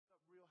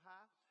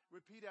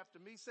Repeat after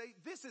me. Say,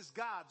 this is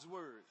God's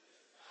word.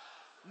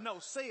 No,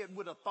 say it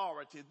with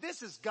authority.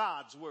 This is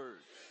God's word.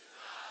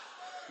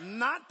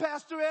 Not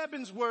Pastor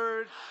Eben's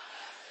word.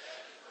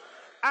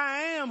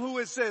 I am who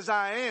it says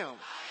I am.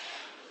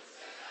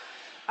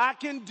 I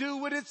can do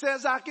what it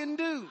says I can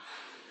do.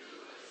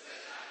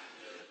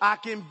 I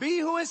can be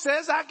who it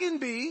says I can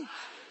be.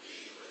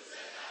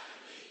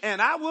 And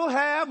I will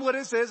have what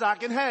it says I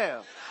can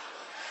have.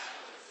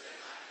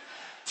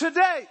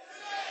 Today,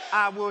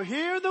 I will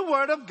hear the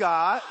word of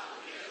God.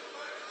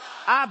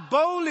 I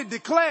boldly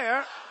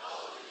declare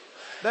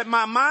that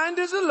my mind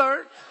is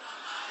alert.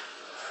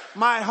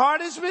 My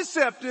heart is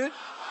receptive.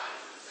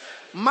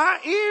 My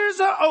ears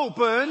are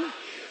open.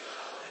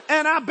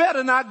 And I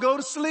better not go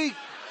to sleep.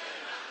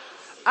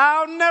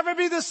 I'll never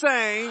be the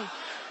same.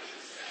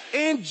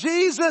 In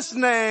Jesus'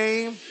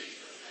 name,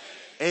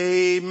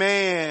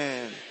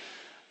 amen.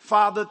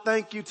 Father,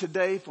 thank you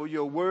today for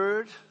your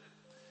word.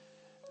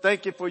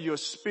 Thank you for your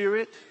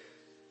spirit.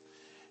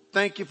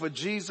 Thank you for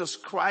Jesus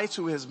Christ,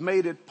 who has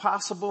made it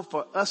possible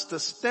for us to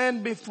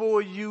stand before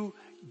you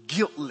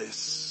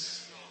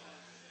guiltless.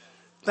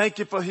 Thank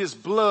you for his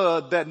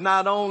blood that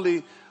not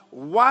only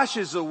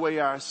washes away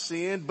our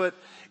sin, but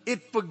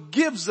it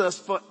forgives us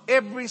for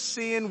every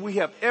sin we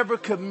have ever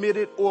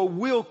committed or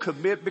will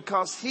commit,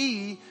 because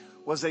he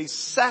was a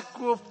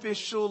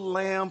sacrificial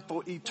lamb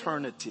for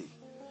eternity.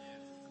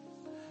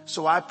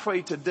 So I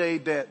pray today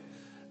that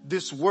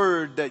this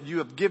word that you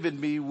have given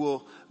me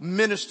will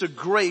minister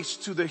grace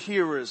to the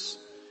hearers.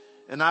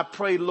 And I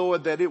pray,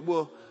 Lord, that it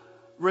will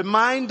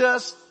remind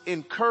us,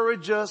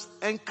 encourage us,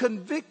 and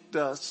convict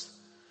us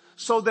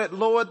so that,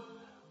 Lord,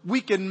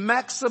 we can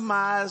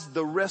maximize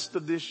the rest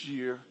of this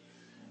year.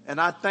 And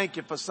I thank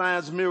you for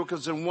signs,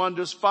 miracles, and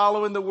wonders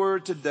following the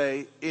word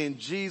today in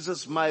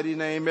Jesus' mighty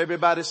name.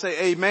 Everybody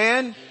say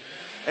amen.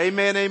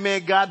 Amen,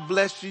 amen. God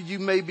bless you. You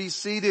may be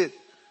seated.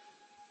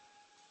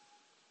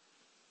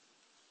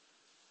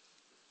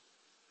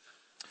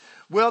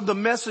 Well, the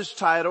message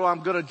title,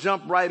 I'm going to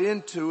jump right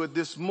into it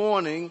this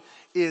morning,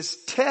 is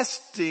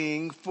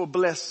Testing for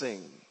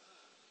Blessing.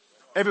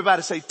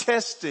 Everybody say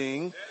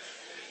testing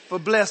for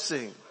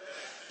blessing.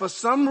 For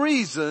some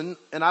reason,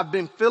 and I've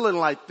been feeling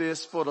like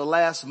this for the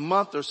last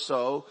month or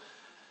so,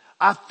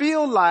 I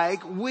feel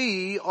like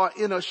we are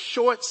in a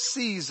short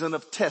season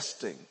of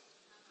testing.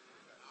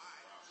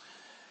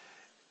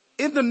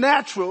 In the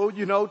natural,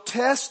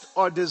 tests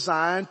are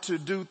designed to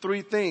do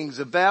three things: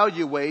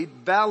 evaluate,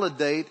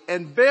 validate,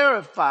 and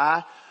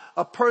verify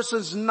a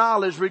person's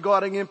knowledge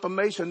regarding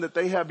information that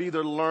they have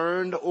either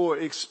learned or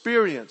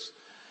experienced.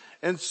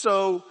 And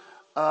so,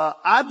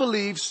 I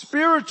believe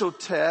spiritual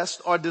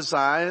tests are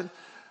designed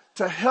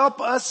to help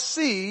us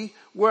see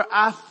where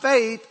our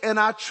faith and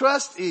our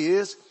trust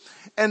is.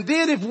 And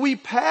then if we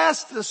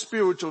pass the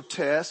spiritual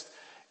test,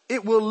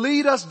 it will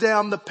lead us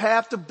down the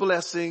path to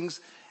blessings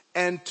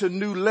and to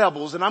new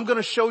levels. And I'm going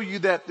to show you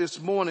that this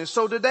morning.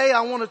 So today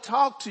I want to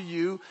talk to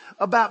you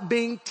about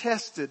being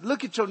tested.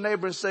 Look at your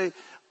neighbor and say,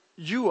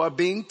 you are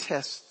being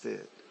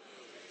tested.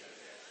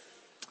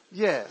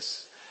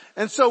 Yes.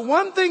 And so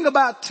one thing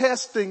about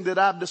testing that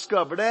I've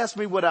discovered, ask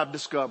me what I've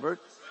discovered.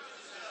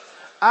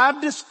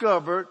 I've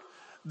discovered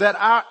that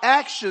our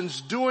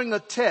actions during a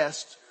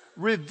test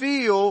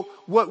reveal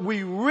what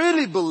we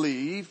really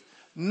believe,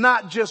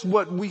 not just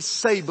what we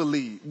say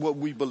what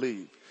we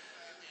believe.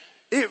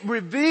 It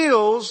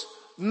reveals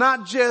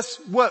not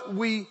just what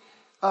we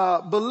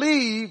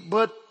believe,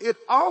 but it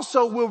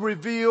also will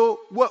reveal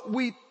what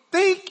we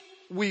think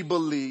we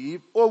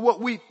believe or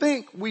what we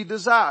think we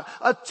desire.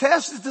 A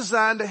test is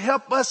designed to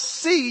help us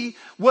see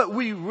what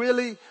we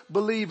really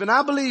believe. And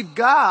I believe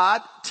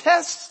God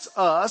tests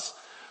us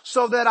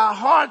so that our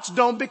hearts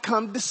don't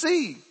become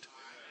deceived.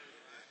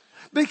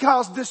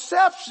 Because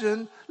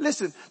deception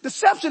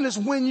is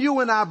when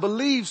you and I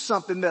believe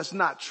something that's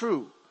not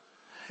true.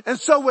 And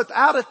so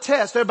without a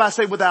test, everybody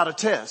say without a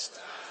test.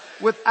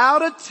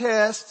 Without a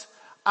test,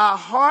 our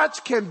hearts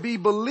can be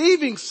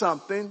believing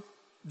something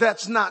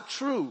that's not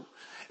true.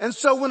 And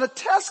so when a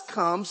test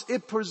comes,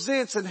 it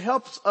presents and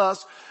helps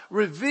us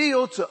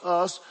reveal to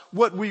us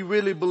what we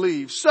really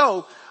believe.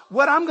 So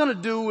what I'm going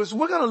to do is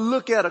we're going to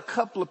look at a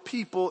couple of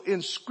people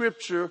in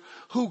scripture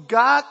who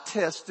God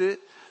tested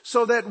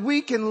so that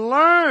we can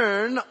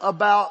learn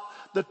about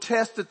the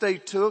test that they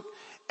took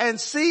and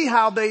see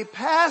how they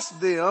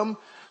passed them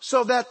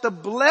so that the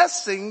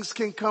blessings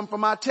can come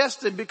from our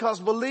testing. Because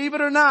believe it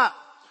or not,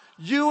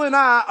 you and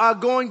I are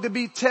going to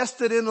be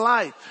tested in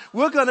life.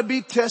 We're going to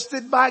be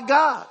tested by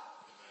God.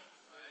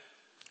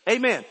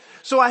 Amen.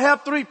 So I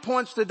have 3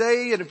 points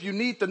today, and if you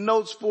need the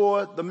notes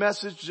for the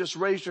message, just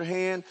raise your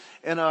hand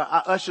and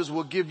our ushers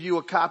will give you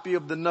a copy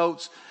of the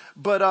notes.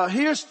 But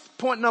here's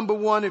point number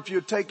 1 if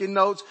you're taking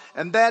notes,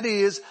 and that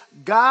is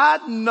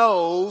God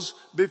knows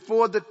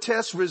before the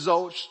test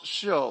results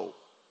show.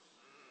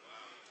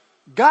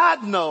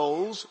 God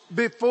knows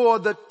before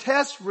the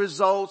test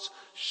results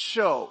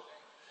show.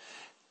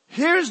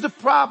 Here's the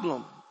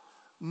problem.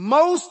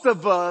 Most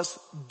of us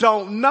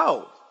don't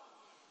know.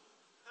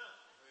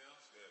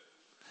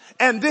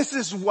 And this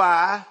is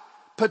why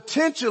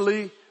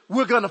potentially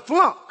we're going to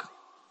flunk.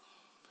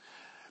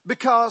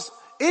 Because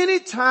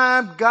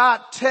anytime God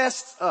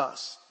tests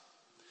us,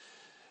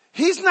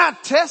 He's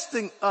not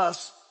testing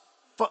us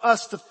for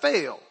us to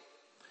fail.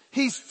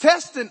 He's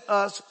testing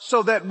us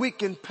so that we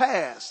can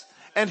pass.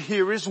 And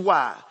here is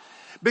why.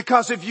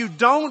 Because if you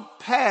don't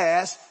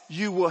pass,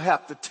 you will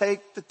have to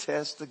take the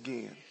test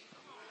again.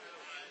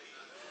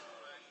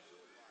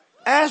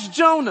 Ask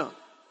Jonah.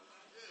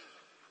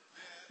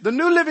 The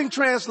New Living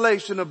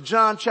Translation of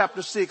John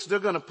chapter 6, they're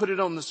going to put it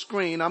on the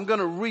screen. I'm going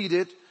to read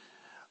it.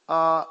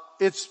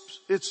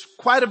 It's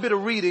quite a bit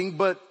of reading,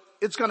 but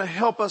it's going to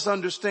help us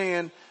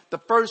understand the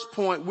first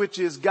point, which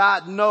is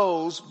God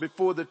knows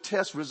before the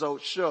test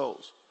result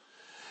shows.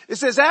 It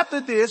says, after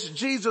this,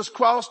 Jesus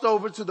crossed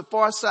over to the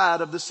far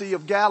side of the Sea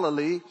of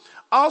Galilee,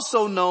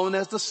 also known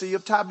as the Sea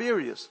of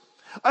Tiberias.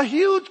 A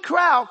huge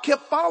crowd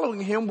kept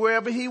following him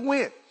wherever he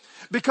went,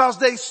 because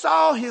they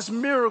saw his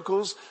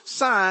miracles,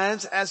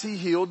 signs as he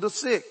healed the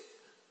sick.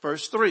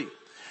 Verse 3.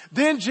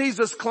 Then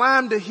Jesus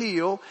climbed a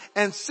hill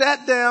and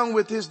sat down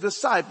with his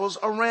disciples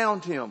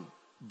around him.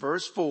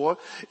 Verse 4.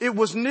 It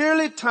was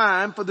nearly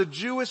time for the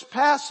Jewish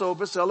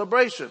Passover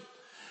celebration.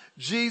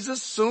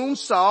 Jesus soon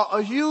saw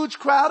a huge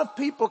crowd of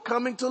people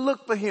coming to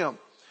look for him.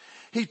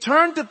 He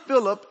turned to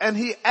Philip and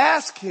he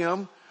asked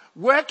him,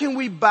 where can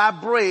we buy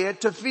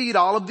bread to feed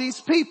all of these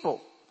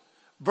people?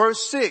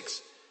 Verse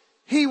 6.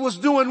 He was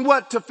doing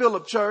what to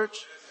Philip, church?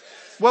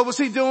 What was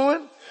he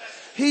doing?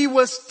 He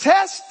was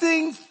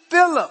testing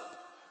Philip.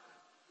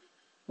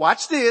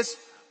 Watch this.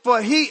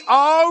 For he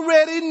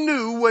already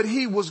knew what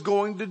he was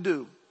going to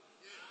do.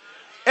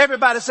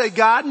 Everybody say,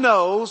 God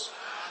knows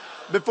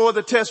before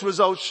the test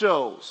result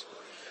shows.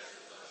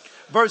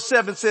 Verse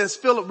 7 says,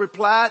 Philip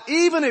replied,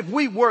 even if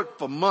we worked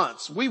for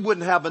months, we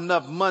wouldn't have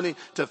enough money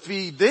to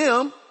feed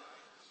them.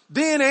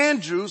 Then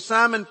Andrew,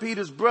 Simon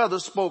Peter's brother,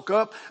 spoke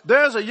up.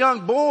 There's a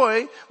young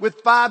boy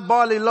with 5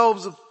 barley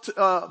loaves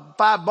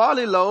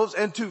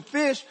and 2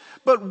 fish.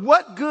 But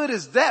what good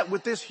is that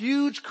with this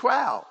huge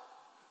crowd?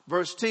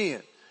 Verse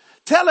 10.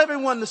 Tell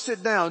everyone to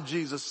sit down,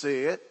 Jesus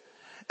said.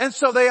 And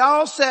so they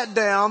all sat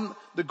down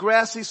the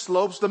grassy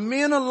slopes. The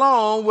men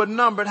alone were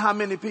numbered how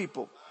many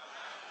people?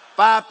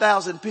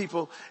 5,000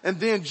 people. And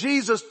then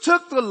Jesus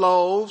took the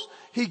loaves.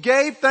 He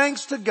gave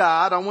thanks to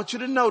God. I want you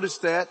to notice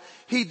that.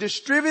 He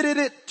distributed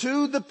it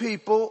to the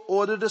people,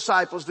 or the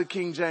disciples, the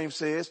King James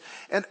says.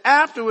 And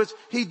afterwards,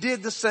 he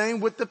did the same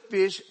with the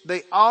fish.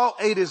 They all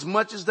ate as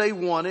much as they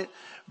wanted.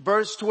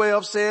 Verse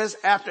 12 says,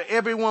 after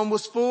everyone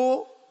was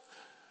full,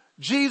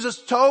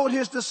 Jesus told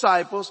his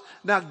disciples,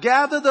 now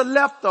gather the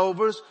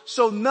leftovers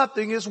so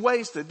nothing is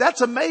wasted.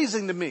 That's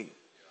amazing to me.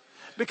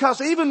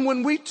 Because even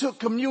when we took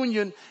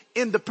communion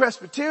in the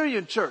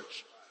Presbyterian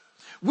church,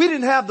 we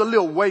didn't have the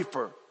little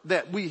wafer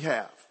that we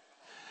have.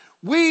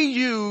 We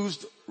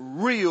used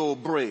real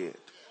bread.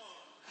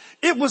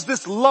 It was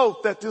this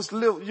loaf that this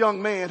little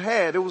young man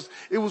had. It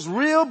was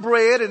real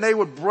bread, and they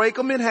would break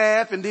them in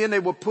half, and then they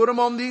would put them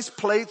on these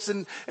plates,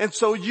 and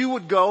so you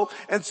would go.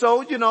 And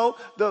so, you know,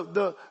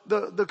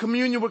 the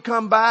communion would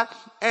come by,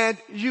 and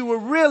you were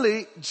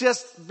really,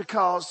 just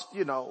because,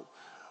 you know,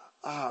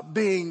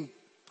 being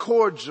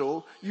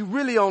cordial, you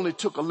really only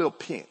took a little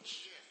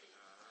pinch.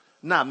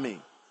 Not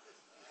me.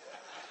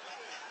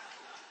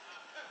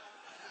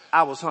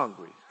 I was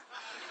hungry.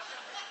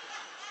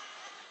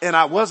 And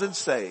I wasn't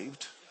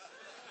saved.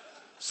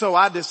 So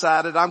I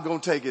decided I'm going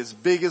to take as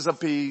big as a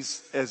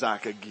piece as I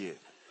could get.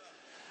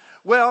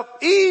 Well,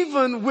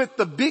 even with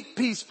the big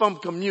piece from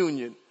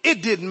communion,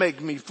 it didn't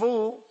make me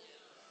full.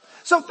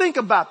 So think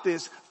about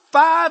this.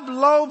 5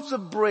 loaves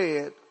of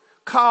bread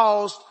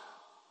caused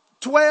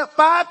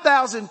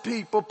 5,000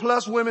 people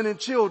plus women and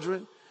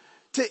children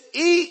to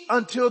eat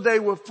until they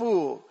were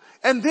full.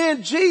 And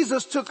then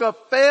Jesus took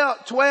up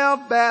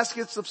 12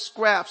 baskets of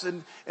scraps,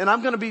 and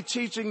I'm going to be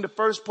teaching the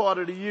first part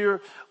of the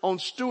year on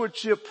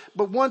stewardship.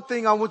 But one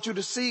thing I want you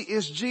to see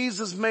is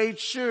Jesus made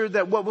sure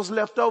that what was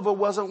left over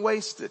wasn't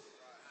wasted.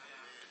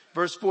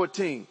 Verse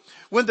 14.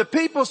 When the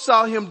people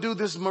saw him do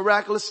this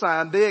miraculous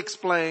sign, they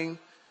exclaimed,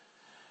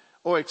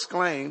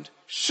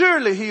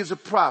 surely he is a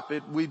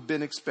prophet we've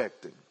been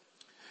expecting.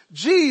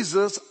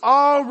 Jesus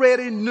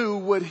already knew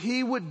what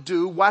he would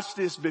do, watch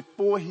this,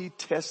 before he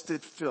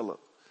tested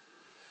Philip.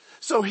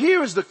 So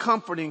here is the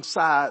comforting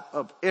side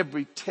of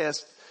every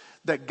test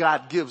that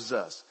God gives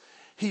us.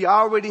 He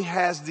already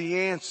has the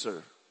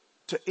answer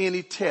to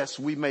any test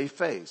we may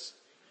face.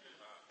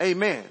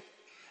 Amen.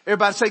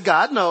 Everybody say,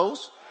 God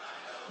knows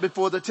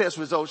before the test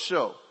results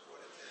show.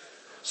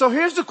 So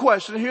here's the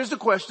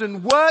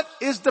question. What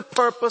is the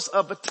purpose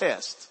of a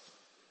test?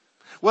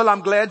 Well,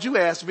 I'm glad you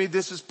asked me.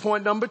 This is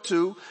point number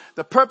 2.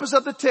 The purpose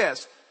of the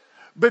test.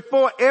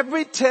 Before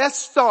every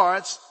test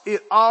starts,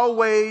 it's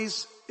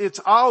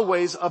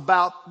always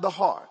about the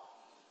heart.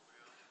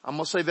 I'm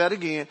going to say that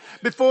again.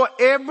 Before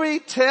every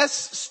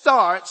test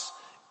starts,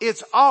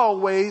 it's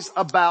always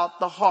about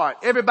the heart.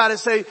 Everybody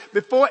say,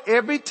 before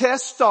every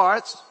test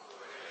starts,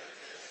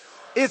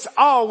 it's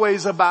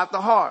always about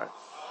the heart.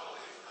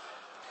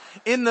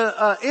 In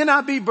the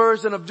NIV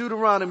version of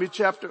Deuteronomy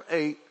chapter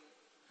 8,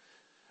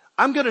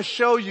 I'm going to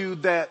show you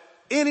that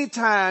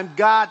anytime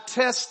God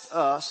tests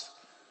us,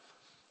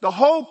 the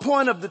whole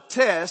point of the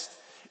test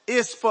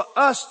is for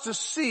us to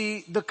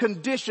see the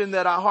condition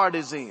that our heart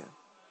is in.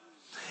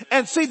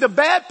 And see, the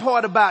bad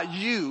part about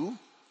you,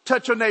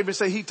 touch your neighbor and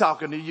say, he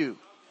talking to you.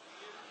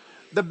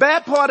 The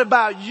bad part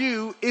about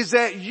you is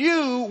that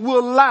you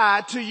will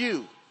lie to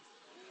you.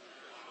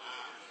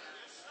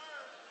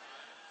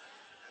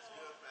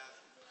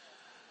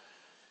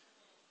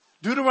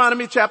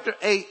 Deuteronomy chapter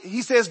 8,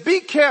 he says, be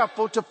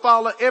careful to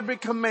follow every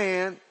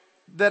command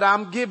that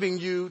I'm giving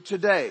you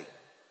today,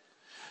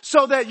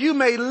 so that you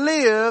may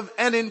live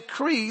and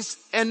increase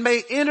and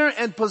may enter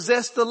and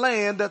possess the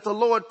land that the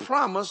Lord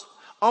promised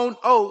on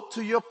oath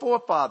to your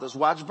forefathers.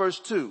 Watch verse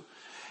 2.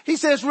 He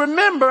says,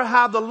 remember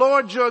how the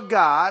Lord your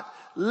God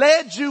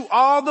led you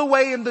all the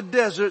way in the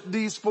desert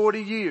these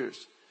 40 years.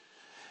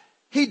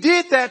 He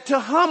did that to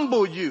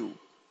humble you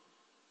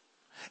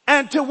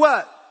and to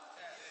what?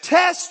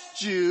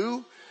 Test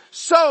you.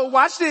 So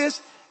watch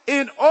this,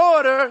 in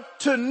order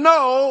to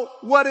know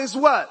what is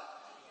what?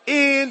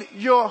 In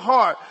your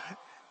heart.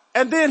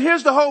 And then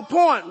here's the whole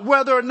point,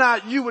 whether or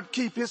not you would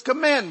keep his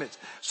commandments.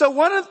 So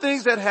one of the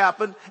things that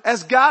happened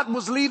as God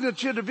was leading the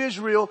children of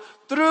Israel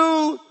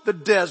through the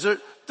desert,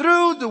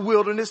 through the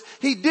wilderness,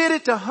 he did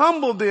it to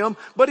humble them,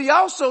 but he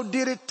also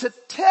did it to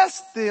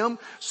test them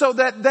so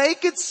that they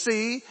could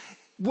see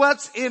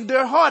what's in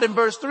their heart. In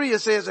verse 3 it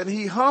says, and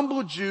he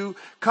humbled you,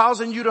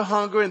 causing you to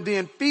hunger, and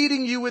then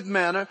feeding you with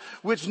manna,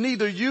 which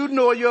neither you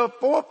nor your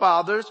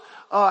forefathers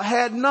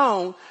had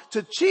known,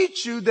 to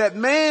teach you that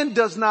man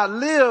does not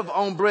live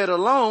on bread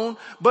alone,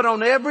 but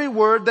on every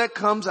word that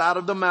comes out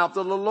of the mouth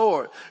of the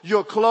Lord.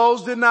 Your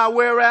clothes did not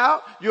wear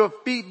out, your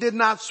feet did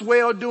not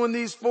swell during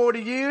these 40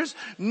 years.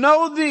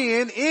 Know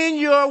then in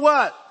your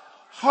what?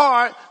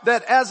 Heart,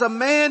 that as a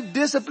man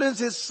disciplines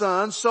his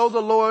son, so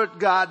the Lord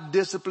God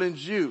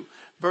disciplines you.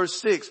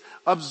 Verse 6,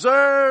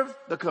 observe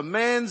the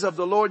commands of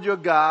the Lord your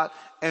God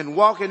and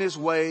walk in his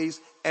ways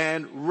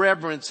and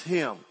reverence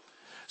him.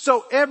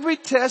 So every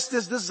test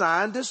is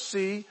designed to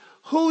see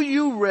who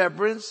you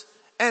reverence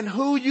and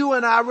who you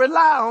and I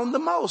rely on the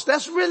most.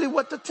 That's really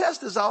what the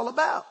test is all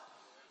about.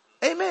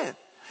 Amen.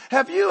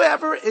 Have you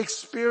ever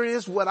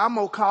experienced what I'm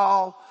going to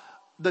call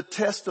the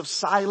test of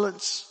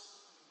silence?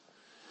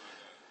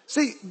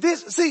 See,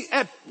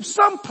 at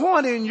some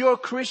point in your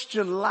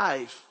Christian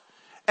life,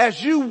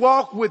 as you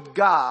walk with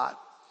God,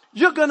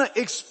 you're going to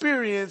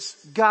experience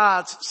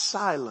God's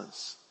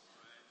silence.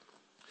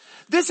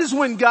 This is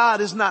when God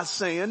is not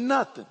saying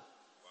nothing.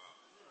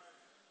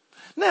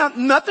 Now,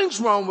 nothing's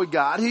wrong with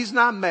God. He's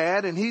not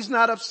mad and he's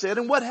not upset.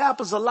 And what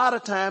happens a lot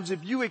of times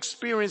if you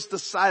experience the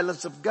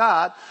silence of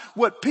God,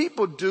 what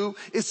people do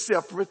is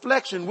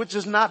self-reflection, which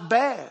is not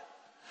bad.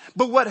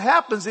 But what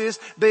happens is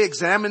they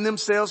examine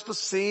themselves for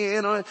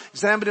sin or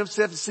examine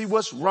themselves to see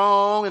what's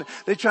wrong, and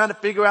they're trying to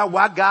figure out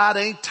why God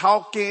ain't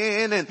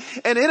talking, and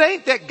it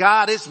ain't that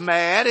God is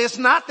mad. It's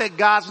not that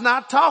God's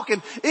not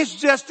talking. It's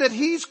just that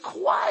he's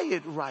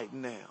quiet right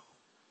now.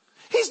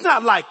 He's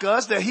not like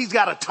us that he's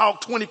got to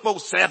talk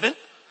 24/7.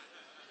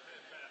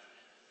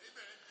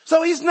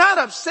 So he's not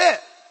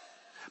upset.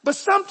 But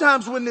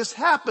sometimes when this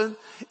happens,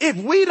 if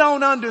we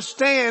don't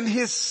understand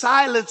his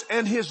silence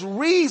and his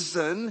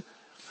reason,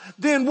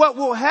 then what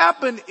will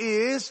happen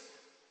is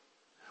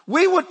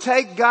we will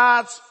take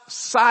God's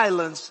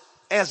silence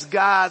as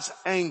God's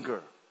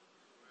anger.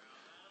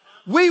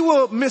 We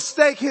will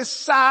mistake his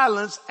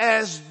silence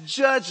as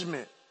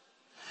judgment.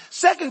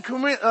 Second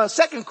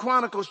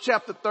Chronicles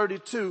chapter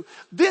 32,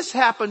 this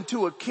happened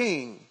to a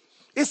king.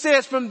 It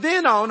says, from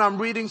then on, I'm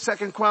reading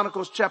 2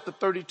 Chronicles chapter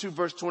 32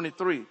 verse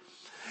 23.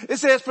 It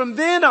says, from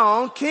then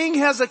on, King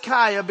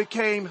Hezekiah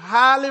became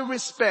highly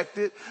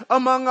respected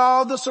among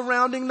all the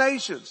surrounding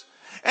nations.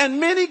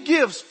 And many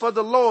gifts for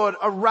the Lord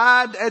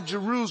arrived at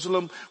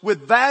Jerusalem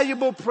with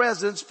valuable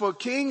presents for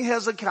King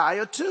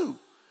Hezekiah too.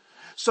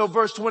 So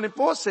verse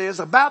 24 says,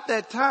 about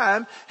that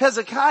time,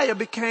 Hezekiah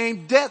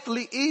became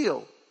deathly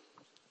ill.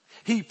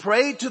 He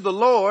prayed to the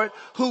Lord,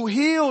 who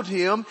healed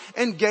him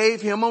and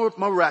gave him a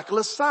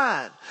miraculous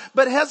sign.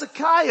 But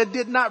Hezekiah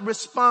did not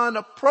respond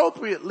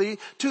appropriately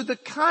to the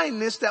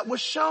kindness that was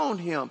shown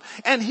him,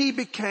 and he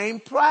became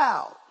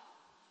proud.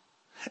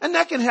 And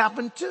that can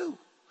happen too.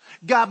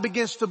 God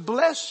begins to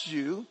bless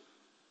you,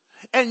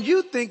 and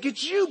you think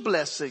it's you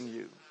blessing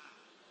you.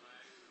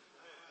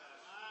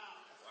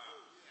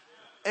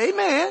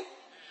 Amen.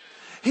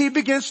 He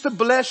begins to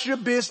bless your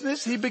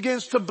business. He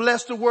begins to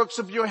bless the works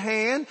of your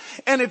hand.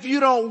 And if you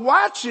don't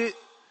watch it,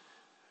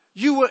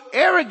 you will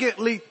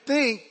arrogantly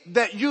think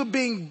that you're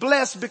being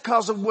blessed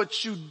because of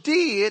what you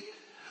did,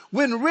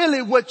 when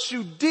really what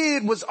you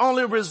did was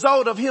only a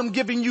result of him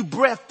giving you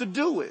breath to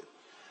do it.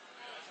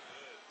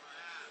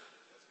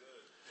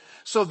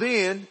 So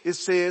then it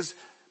says,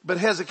 but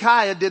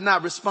Hezekiah did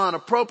not respond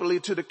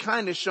appropriately to the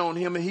kindness shown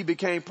him, and he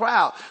became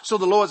proud. So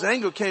the Lord's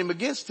anger came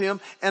against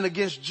him and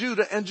against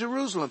Judah and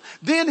Jerusalem.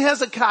 Then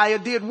Hezekiah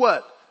did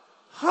what?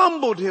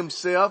 humbled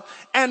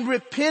himself and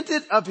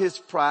repented of his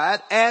pride,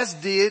 as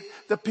did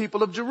the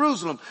people of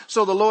Jerusalem.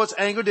 So the Lord's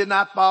anger did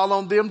not fall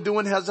on them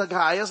during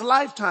Hezekiah's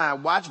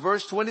lifetime. Watch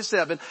verse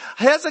 27.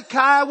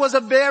 Hezekiah was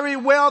a very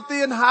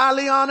wealthy and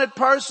highly honored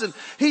person.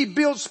 He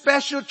built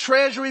special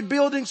treasury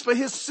buildings for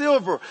his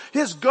silver,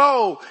 his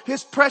gold,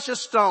 his precious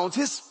stones,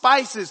 his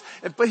spices,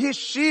 and for his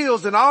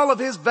shields and all of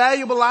his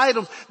valuable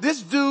items.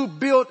 This dude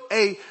built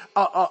a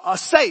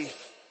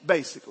safe,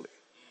 basically,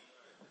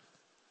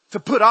 to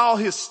put all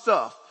his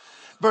stuff.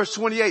 Verse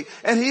 28.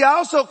 And he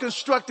also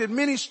constructed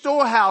many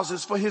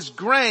storehouses for his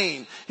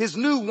grain, his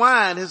new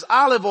wine, his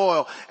olive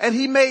oil. And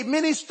he made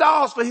many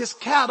stalls for his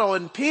cattle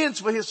and pens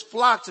for his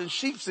flocks and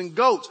sheep and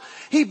goats.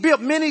 He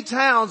built many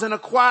towns and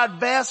acquired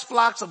vast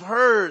flocks of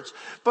herds,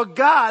 for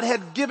God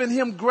had given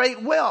him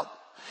great wealth.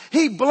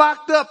 He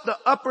blocked up the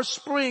upper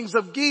springs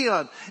of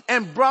Gihon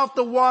and brought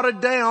the water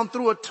down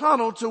through a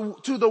tunnel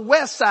to the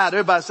west side.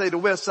 Everybody say the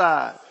west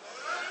side.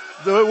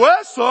 The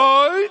west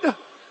side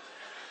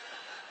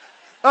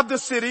of the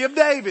city of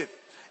David.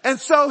 And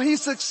so he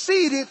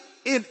succeeded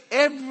in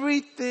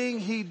everything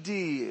he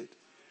did.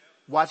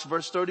 Watch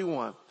verse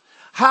 31.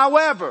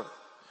 However,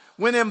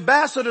 when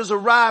ambassadors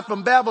arrived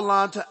from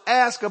Babylon to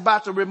ask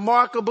about the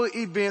remarkable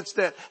events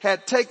that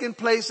had taken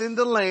place in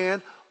the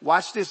land,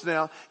 watch this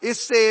now, it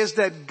says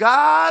that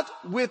God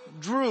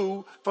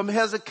withdrew from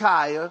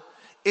Hezekiah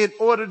in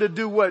order to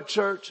do what,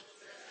 church?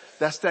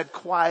 That's that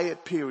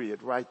quiet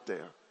period right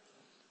there.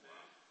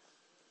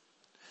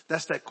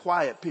 That's that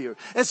quiet period.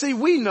 And see,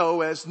 we know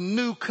as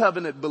new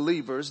covenant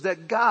believers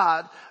that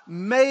God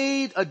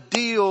made a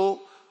deal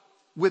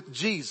with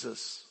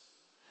Jesus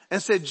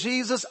and said,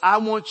 Jesus, I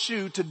want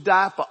you to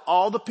die for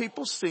all the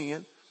people's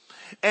sin.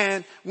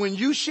 And when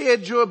you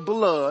shed your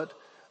blood,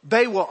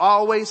 they will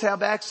always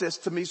have access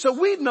to me. So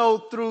we know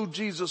through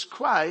Jesus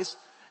Christ,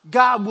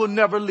 God will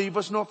never leave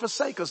us nor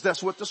forsake us.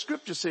 That's what the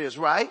scripture says,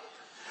 right?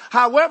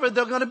 However,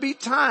 there are going to be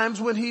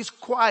times when he's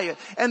quiet.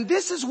 And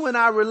this is when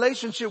our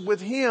relationship with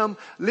him,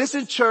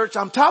 listen church,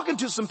 I'm talking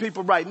to some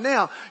people right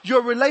now.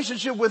 Your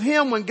relationship with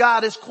him when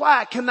God is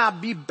quiet cannot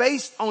be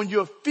based on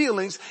your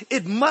feelings.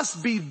 It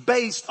must be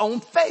based on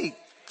faith.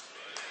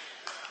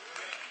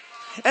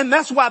 And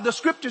that's why the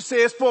scripture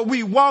says, for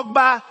we walk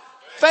by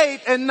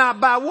faith and not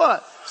by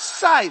what?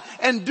 Sight.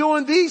 And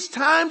during these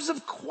times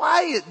of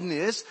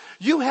quietness,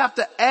 you have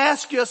to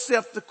ask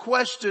yourself the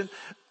question,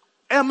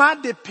 am I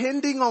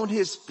depending on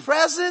his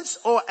presence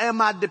or am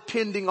I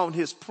depending on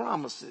his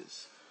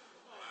promises?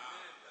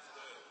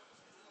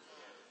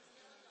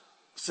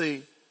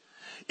 See,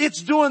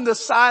 it's during the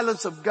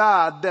silence of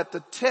God that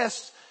the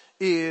test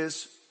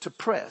is to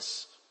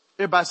press.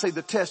 Everybody say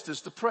the test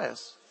is to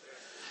press.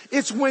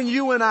 It's when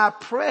you and I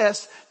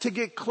press to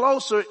get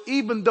closer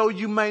even though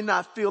you may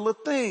not feel a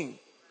thing.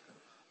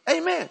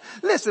 Amen.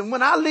 Listen,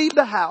 when I leave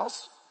the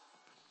house,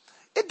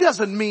 it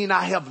doesn't mean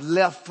I have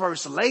left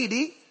First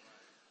Lady.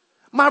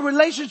 My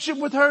relationship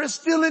with her is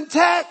still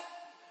intact.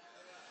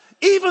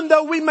 Even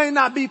though we may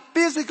not be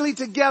physically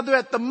together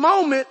at the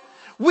moment,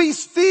 we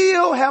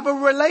still have a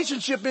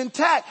relationship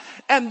intact.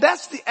 And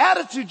that's the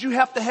attitude you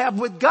have to have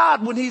with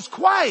God when he's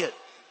quiet.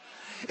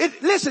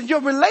 Listen, your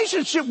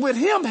relationship with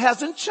him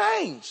hasn't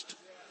changed.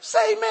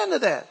 Say amen to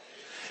that.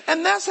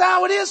 And that's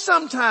how it is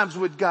sometimes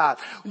with God.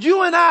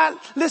 You and I,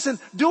 listen,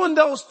 during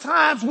those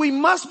times, we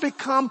must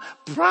become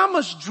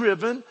promise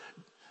driven,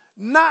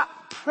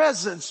 not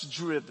presence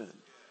driven.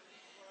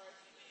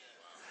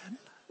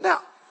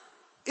 Now,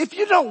 if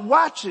you don't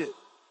watch it,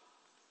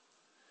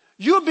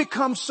 you'll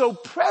become so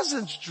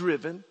presence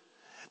driven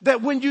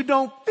that when you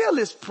don't feel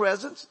his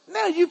presence,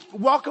 now you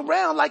walk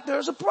around like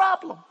there's a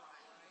problem.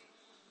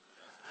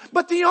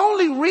 But the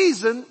only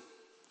reason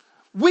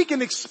we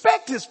can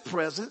expect his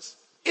presence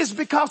is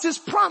because his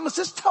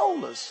promises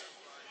told us.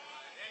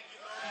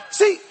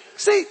 See,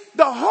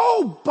 the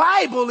whole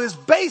Bible is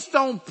based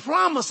on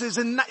promises,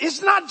 and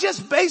it's not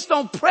just based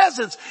on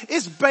presence,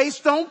 it's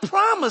based on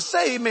promise.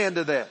 Say amen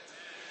to that.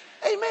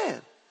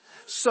 Amen.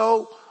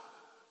 So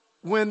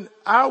when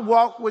our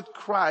walk with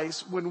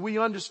Christ, when we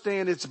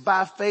understand it's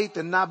by faith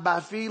and not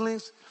by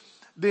feelings,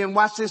 then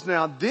watch this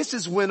now. This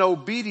is when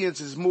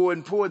obedience is more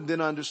important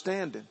than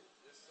understanding.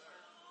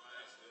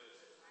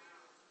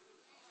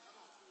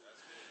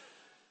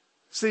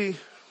 See,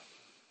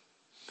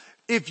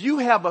 if you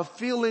have a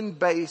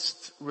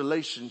feeling-based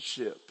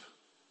relationship,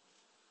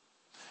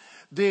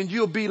 then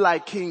you'll be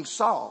like King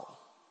Saul.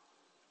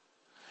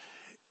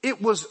 It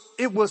was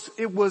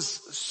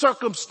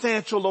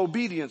circumstantial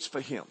obedience for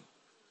him.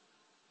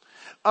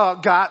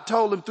 God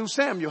told him through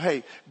Samuel,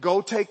 hey,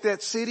 go take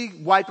that city,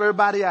 wipe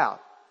everybody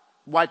out.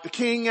 Wipe the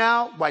king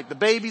out, wipe the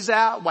babies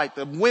out, wipe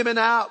the women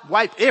out,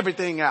 wipe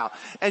everything out.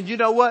 And you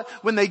know what?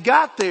 When they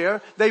got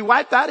there, they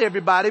wiped out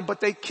everybody,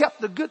 but they kept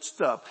the good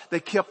stuff.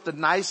 They kept the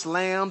nice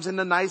lambs and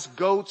the nice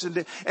goats, and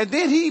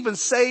then he even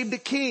saved the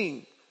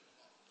king.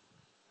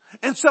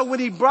 And so when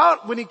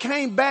he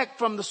came back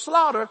from the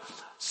slaughter,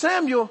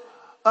 Samuel,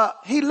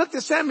 he looked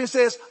at Samuel and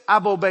says,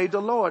 I've obeyed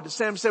the Lord. And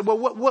Samuel said, well,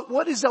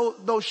 what is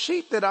those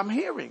sheep that I'm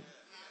hearing?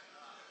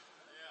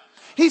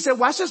 He said,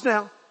 watch this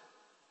now.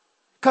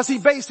 Because he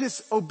based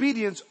his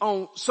obedience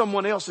on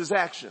someone else's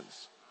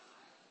actions.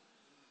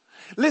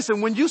 Listen,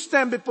 when you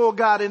stand before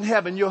God in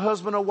heaven, your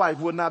husband or wife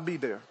will not be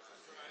there.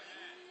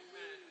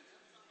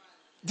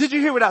 Did you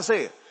hear what I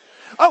said?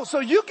 Oh, so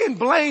you can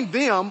blame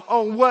them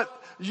on what,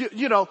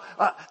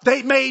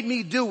 they made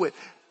me do it.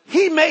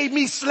 He made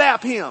me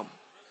slap him.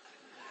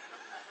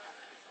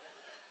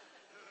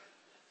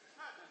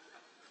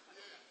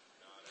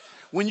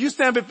 When you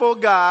stand before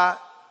God,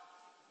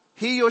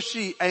 he or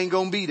she ain't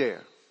gonna be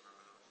there.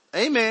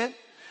 Amen.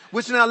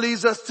 Which now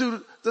leads us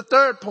to the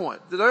third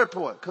point,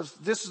 because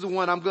this is the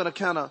one I'm going to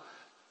kind of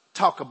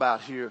talk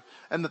about here.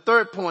 And the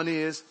third point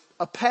is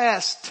a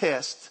past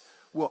test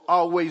will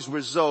always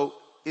result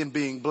in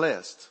being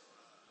blessed.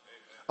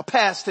 A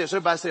past test.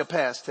 Everybody say a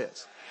past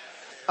test.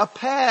 A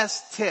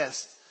past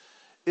test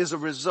is a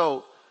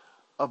result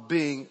of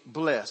being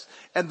blessed.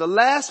 And the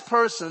last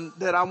person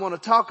that I want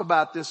to talk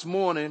about this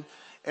morning,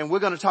 and we're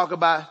going to talk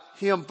about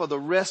him for the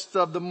rest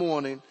of the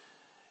morning,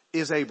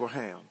 is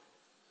Abraham.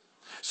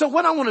 So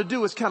what I want to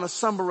do is kind of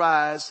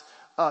summarize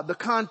the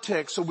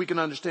context so we can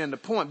understand the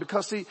point.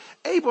 Because see,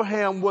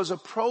 Abraham was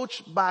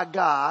approached by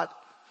God.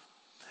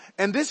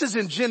 And this is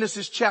in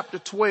Genesis chapter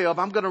 12.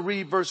 I'm going to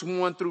read verse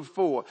 1 through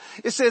 4.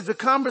 It says the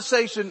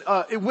conversation,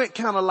 it went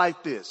kind of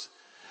like this.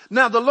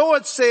 Now the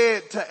Lord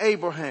said to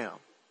Abraham,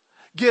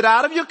 get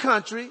out of your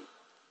country,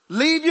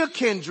 leave your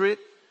kindred,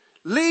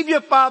 leave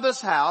your father's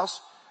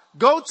house,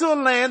 go to a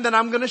land that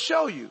I'm going to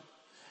show you.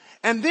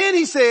 And then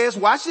he says,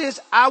 watch this,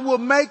 I will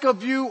make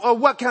of you a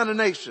what kind of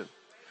nation?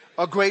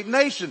 A great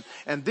nation.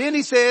 And then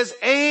he says,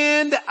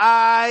 and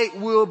I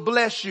will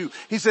bless you.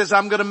 He says,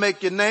 I'm going to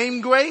make your name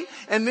great.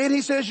 And then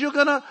he says, you're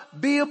going to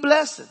be a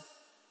blessing.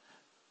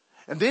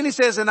 And then he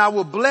says, and I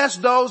will bless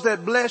those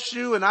that bless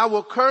you, and I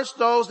will curse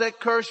those that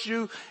curse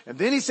you. And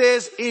then he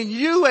says, in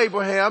you,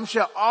 Abraham,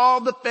 shall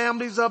all the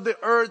families of the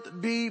earth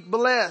be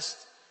blessed.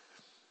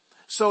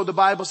 So the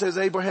Bible says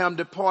Abraham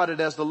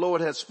departed as the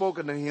Lord had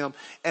spoken to him,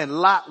 and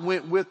Lot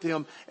went with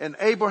him. And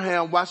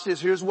Abraham, watch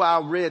this, here's why I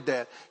read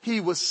that.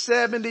 He was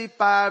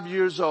 75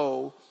 years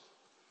old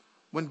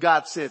when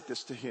God said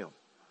this to him.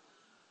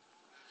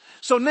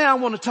 So now I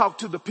want to talk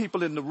to the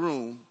people in the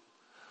room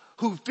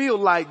who feel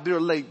like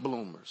they're late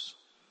bloomers,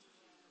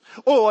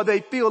 or they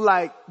feel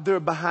like they're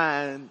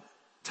behind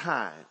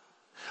time,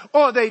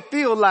 or they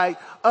feel like,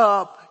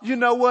 you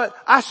know what,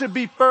 I should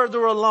be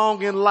further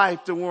along in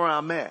life than where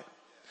I'm at.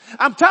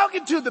 I'm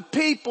talking to the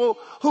people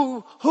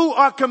who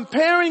are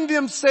comparing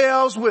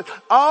themselves with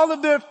all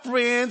of their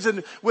friends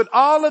and with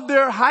all of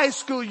their high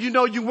school. You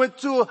know, you went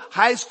to a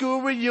high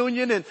school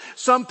reunion, and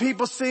some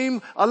people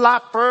seem a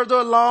lot further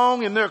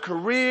along in their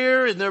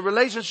career and their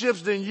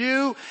relationships than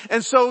you.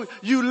 And so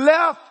you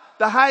left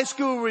the high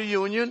school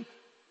reunion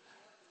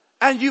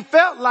and you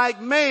felt like,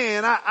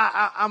 man,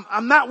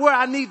 I'm not where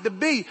I need to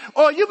be.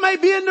 Or you may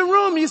be in the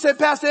room and you say,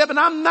 Pastor Evan,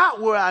 I'm not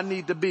where I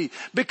need to be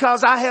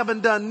because I haven't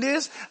done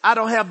this. I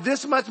don't have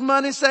this much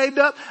money saved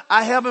up.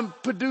 I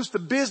haven't produced the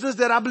business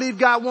that I believe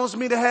God wants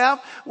me to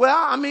have. Well,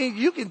 I mean,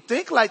 you can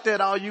think like that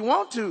all you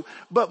want to.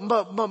 But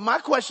my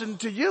question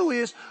to you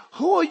is,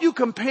 who are you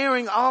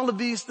comparing all of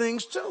these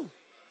things to?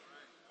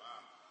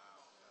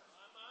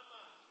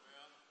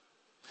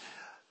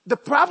 The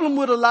problem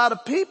with a lot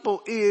of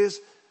people is,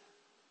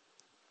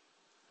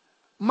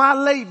 my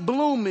late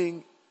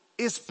blooming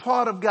is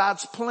part of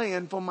God's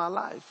plan for my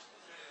life.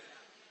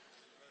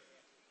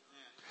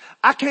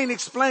 I can't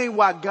explain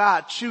why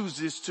God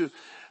chooses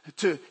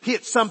to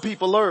hit some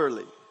people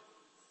early.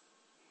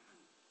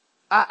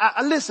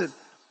 I listen,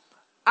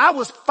 I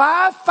was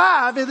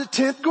 5'5" in the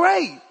 10th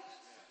grade.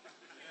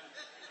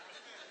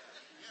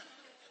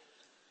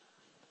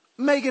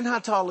 Megan, how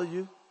tall are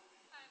you?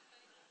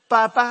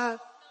 5'5"?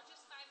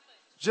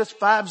 Just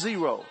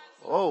 5'0".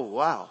 Oh,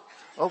 wow.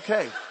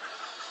 Okay.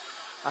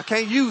 I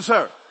can't use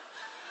her.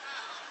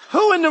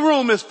 Who in the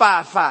room is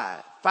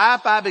 5'5"?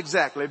 5'5"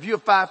 exactly. If you're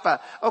 5'5".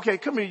 Okay,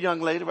 come here,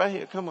 young lady, right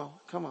here. Come on.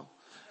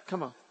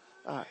 All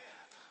right.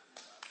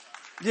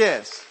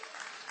 Yes.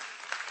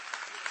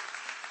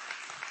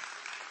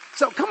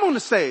 So come on the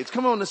stage.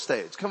 Come on.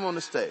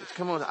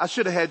 I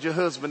should have had your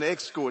husband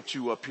escort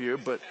you up here,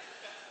 but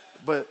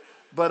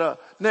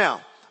now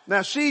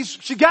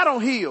she got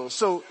on heels,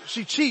 so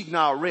she cheating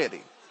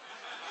already.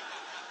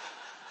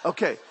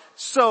 Okay.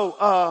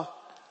 So,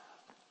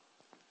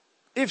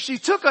 if she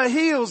took her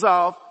heels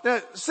off,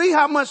 now see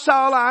how much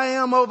taller I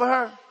am over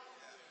her?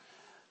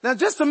 Now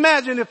just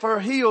imagine if her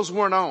heels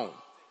weren't on.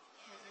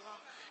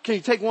 Can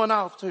you take one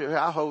off? Here,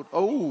 I'll hold.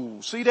 Oh,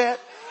 see that?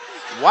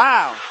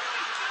 Wow.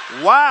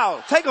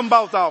 Take them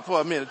both off for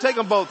a minute.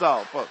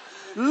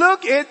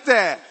 Look at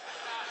that.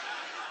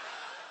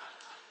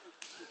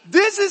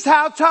 This is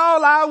how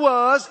tall I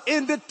was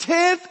in the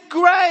 10th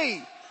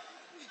grade.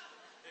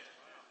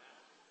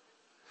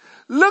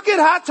 Look at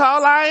how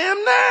tall I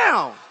am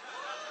now.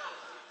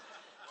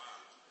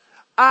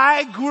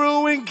 I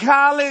grew in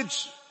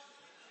college.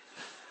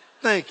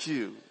 Thank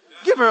you.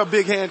 Give her a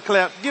big hand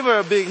clap.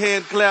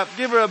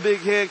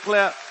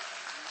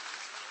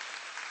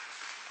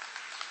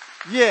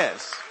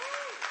 Yes.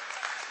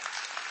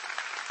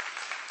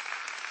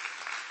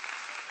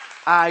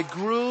 I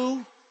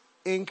grew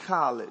in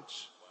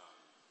college.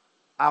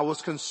 I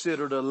was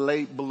considered a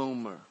late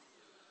bloomer.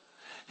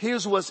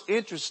 Here's what's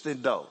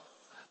interesting though.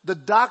 The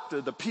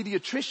doctor, the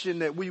pediatrician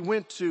that we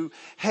went to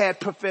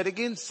had prophetic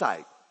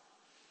insight.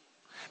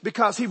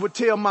 Because he would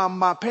tell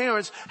my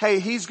parents, hey,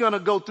 he's going to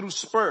go through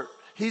spurt.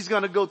 He's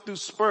going to go through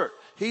spurt.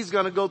 He's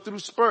going to go through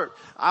spurt.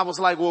 I was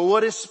like, well,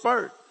 what is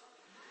spurt?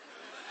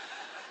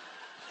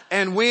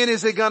 And when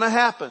is it going to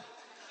happen?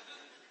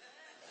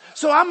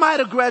 So I might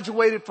have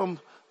graduated from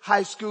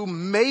high school,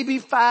 maybe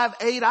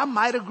 5'8". I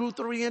might have grew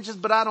 3 inches,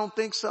 but I don't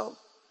think so.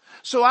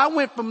 So I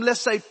went from, let's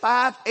say,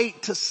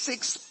 5'8" to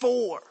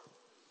 6'4".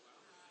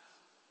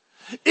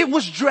 It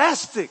was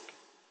drastic.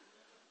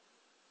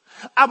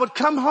 I would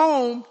come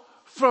home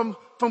from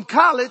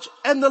college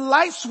and the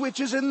light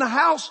switches in the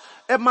house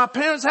at my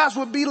parents' house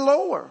would be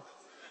lower.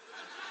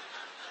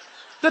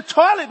 The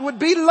toilet would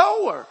be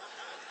lower.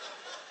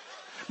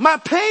 My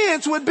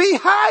pants would be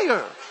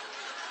higher.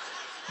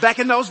 Back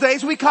in those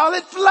days, we call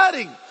it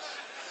flooding.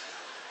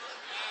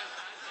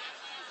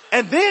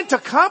 And then to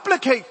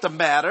complicate the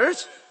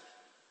matters,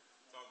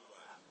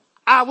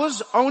 I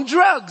was on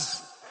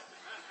drugs.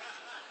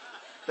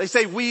 They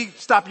say weed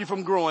stop you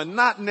from growing.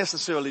 Not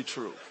necessarily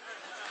true.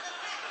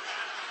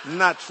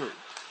 Not true.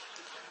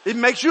 It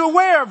makes you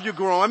aware of your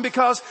growing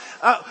because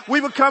we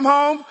would come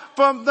home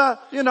from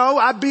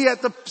I'd be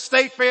at the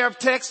State Fair of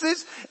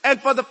Texas,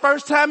 and for the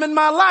first time in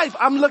my life,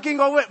 I'm looking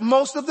over at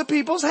most of the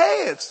people's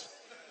heads.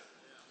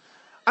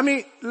 I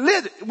mean,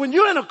 when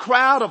you're in a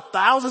crowd of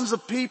thousands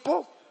of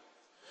people,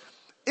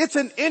 it's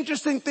an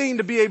interesting thing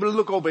to be able to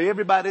look over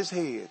everybody's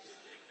head.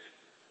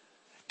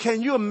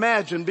 Can you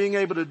imagine being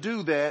able to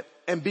do that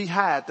and be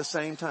high at the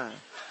same time?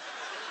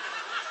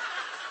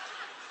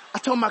 I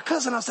told my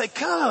cousin, I said,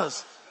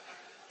 cuz,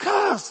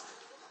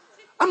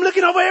 I'm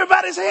looking over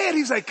everybody's head.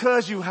 He's like,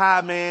 cuz, you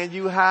high, man,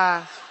 you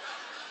high.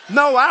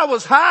 No, I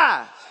was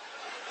high.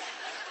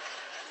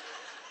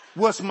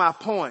 What's my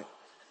point?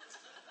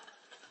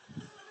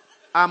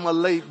 I'm a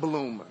late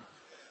bloomer.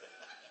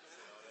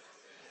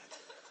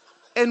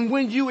 And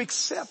when you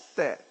accept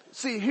that,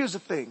 see, here's the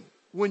thing.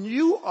 When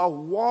you are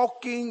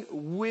walking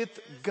with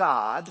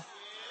God,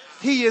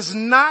 He is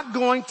not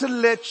going to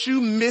let you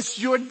miss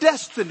your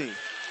destiny.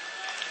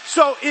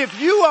 So if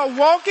you are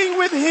walking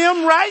with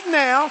Him right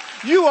now,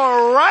 you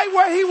are right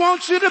where He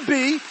wants you to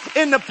be,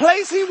 in the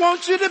place He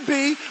wants you to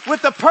be,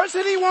 with the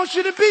person He wants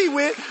you to be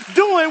with,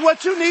 doing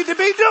what you need to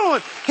be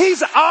doing.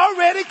 He's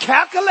already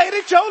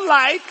calculated your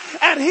life,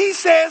 and He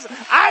says,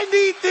 I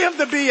need them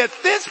to be at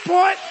this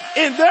point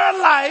in their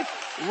life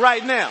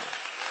right now.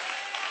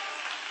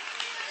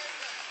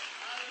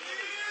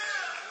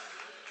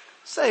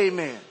 Say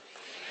amen.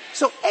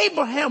 So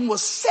Abraham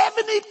was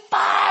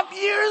 75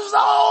 years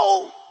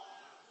old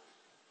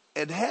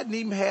and hadn't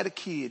even had a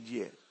kid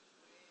yet.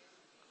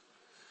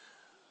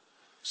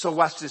 So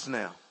watch this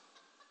now.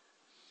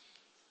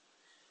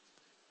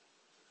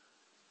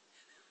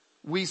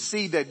 We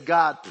see that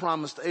God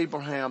promised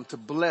Abraham to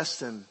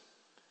bless him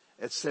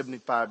at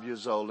 75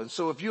 years old. And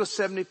so if you're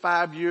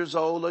 75 years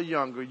old or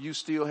younger, you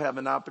still have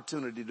an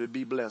opportunity to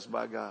be blessed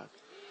by God.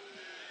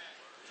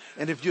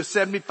 And if you're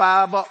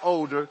 75 or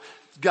older,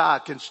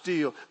 God can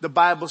still, the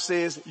Bible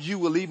says, you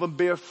will even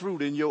bear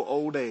fruit in your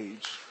old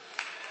age.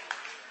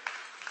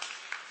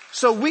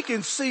 So we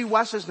can see,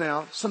 watch this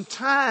now, some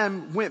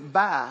time went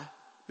by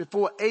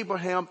before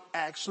Abraham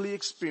actually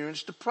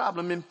experienced the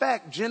problem. In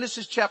fact,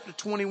 Genesis chapter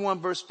 21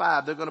 verse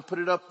 5, they're going to put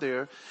it up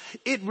there.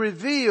 It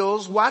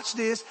reveals, watch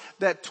this,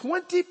 that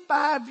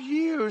 25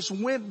 years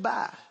went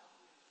by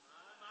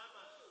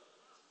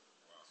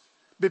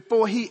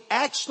before he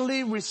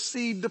actually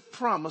received the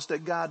promise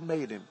that God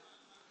made him.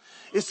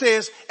 It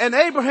says, and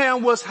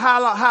Abraham was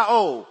how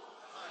old?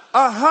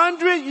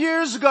 100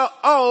 years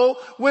old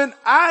when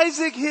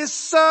Isaac, his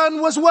son,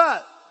 was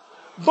what?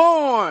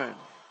 Born.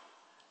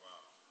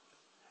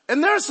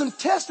 And there are some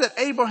tests that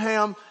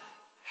Abraham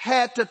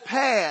had to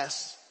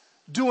pass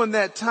during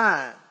that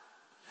time.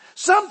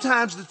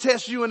 Sometimes the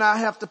test you and I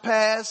have to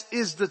pass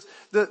is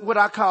the what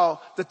I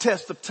call the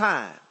test of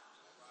time.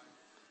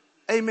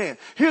 Amen.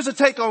 Here's a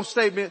take-home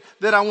statement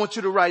that I want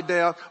you to write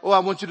down or I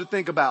want you to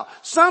think about.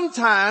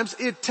 Sometimes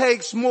it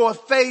takes more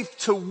faith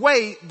to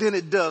wait than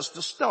it does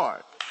to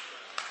start.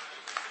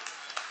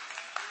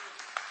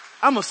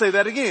 I'm going to say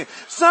that again.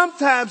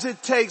 Sometimes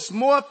it takes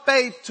more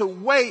faith to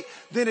wait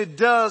than it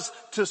does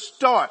to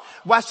start.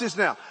 Watch this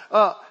now.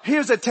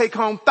 Here's a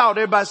take-home thought.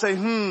 Everybody say,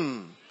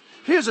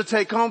 Here's a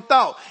take-home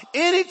thought.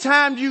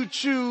 Anytime you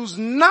choose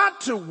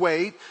not to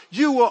wait,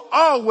 you will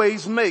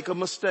always make a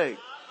mistake.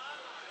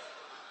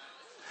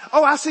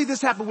 Oh, I see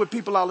this happen with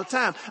people all the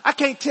time. I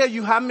can't tell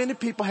you how many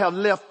people have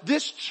left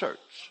this church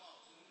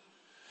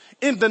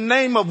in the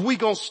name of we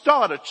gonna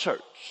start a church.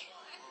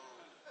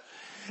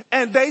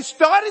 And they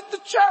started the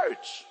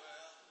church,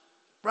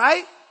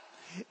 right?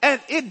 And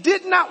it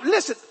did not,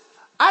 listen,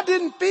 I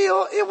didn't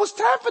feel it was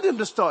time for them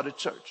to start a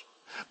church.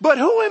 But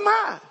who am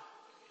I?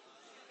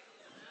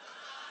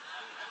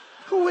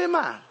 Who am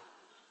I?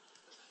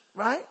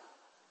 Right?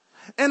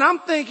 And I'm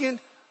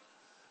thinking,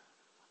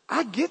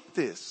 I get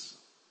this.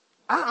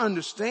 I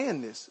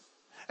understand this.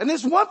 And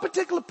this one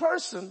particular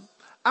person,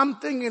 I'm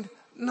thinking,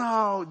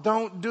 no,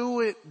 don't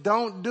do it.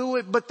 Don't do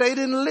it. But they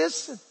didn't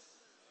listen.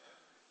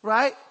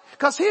 Right?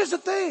 Because here's the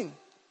thing.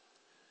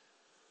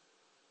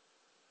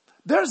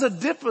 There's a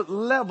different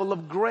level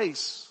of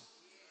grace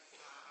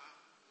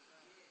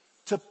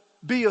to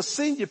be a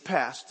senior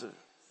pastor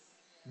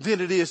than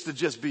it is to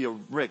just be a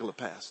regular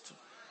pastor.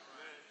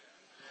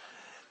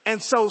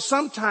 And so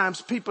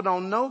sometimes people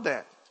don't know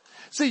that.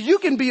 See, you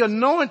can be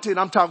anointed.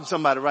 I'm talking to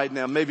somebody right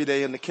now. Maybe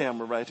they're in the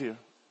camera right here.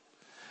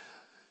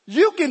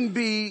 You can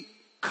be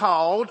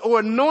called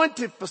or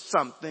anointed for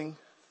something,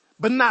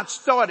 but not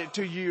started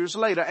 2 years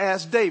later.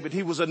 Ask David.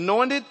 He was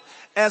anointed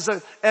as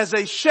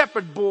a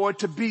shepherd boy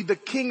to be the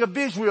king of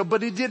Israel,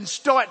 but he didn't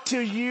start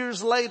till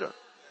years later.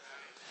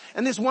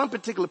 And this one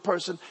particular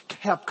person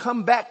have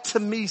come back to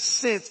me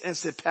since and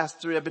said,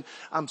 Pastor Eben,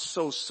 I'm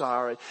so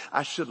sorry.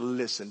 I should have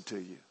listened to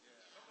you.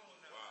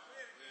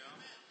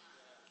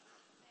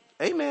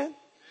 Amen.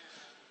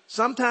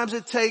 Sometimes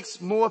it takes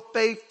more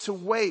faith to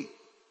wait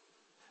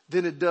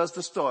than it does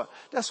to start.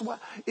 That's why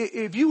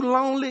if you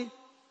lonely,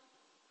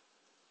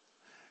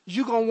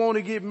 you're going to want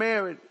to get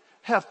married.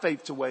 Have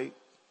faith to wait.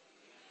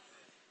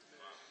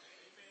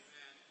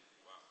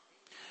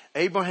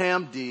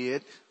 Abraham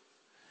did.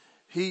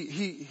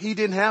 He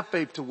didn't have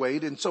faith to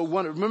wait. And so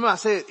remember I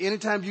said,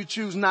 anytime you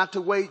choose not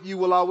to wait, you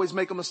will always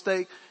make a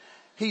mistake.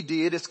 He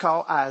did. It's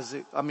called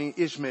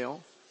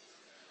Ishmael.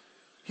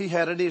 He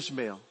had an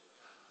Ishmael.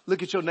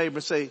 Look at your neighbor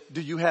and say,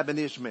 do you have an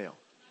Ishmael?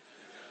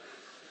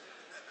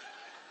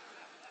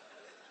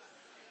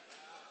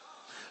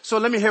 So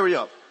let me hurry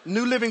up.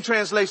 New Living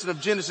Translation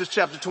of Genesis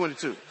chapter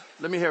 22.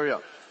 Let me hurry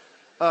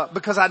up.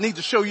 Because I need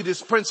to show you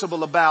this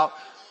principle about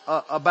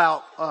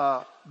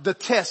the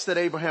test that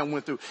Abraham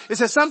went through. It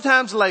says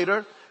sometimes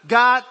later,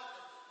 God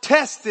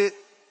tested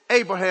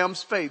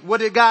Abraham's faith.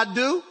 What did God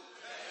do?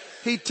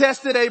 He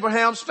tested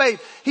Abraham's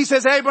faith. He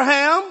says,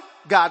 Abraham,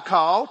 God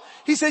called.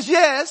 He says,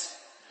 yes.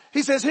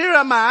 He says, here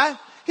am I.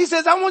 He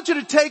says, I want you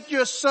to take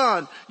your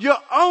son, your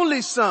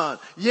only son.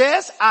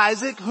 Yes,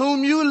 Isaac,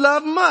 whom you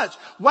love much.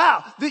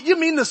 Wow. You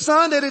mean the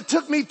son that it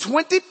took me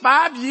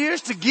 25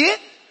 years to get?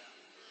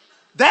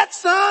 That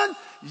son?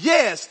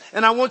 Yes.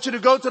 And I want you to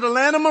go to the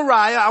land of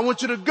Moriah. I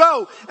want you to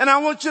go and I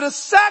want you to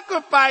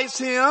sacrifice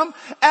him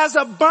as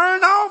a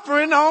burnt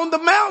offering on the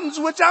mountains,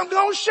 which I'm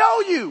going to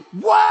show you.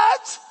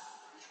 What?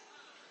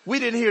 We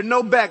didn't hear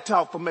no back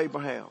talk from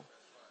Abraham.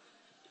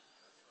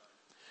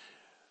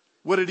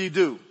 What did he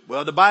do?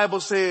 Well, the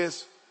Bible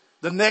says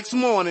the next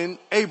morning,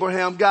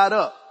 Abraham got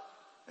up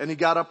and he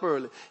got up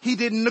early. He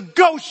didn't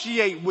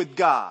negotiate with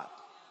God.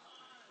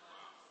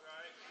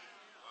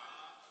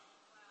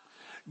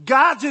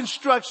 God's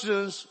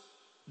instructions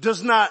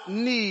does not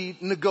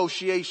need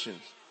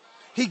negotiations.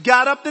 He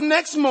got up the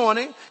next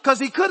morning because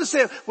he could have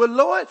said, well,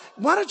 Lord,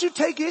 why don't you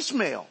take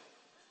Ishmael?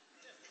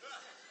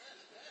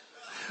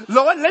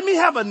 Lord, let me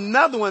have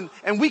another one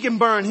and we can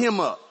burn him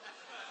up.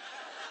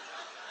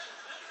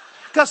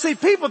 Because see,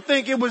 people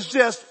think it was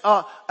just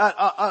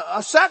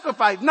a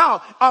sacrifice.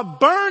 No, a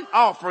burnt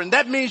offering.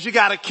 That means you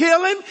got to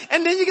kill him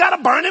and then you got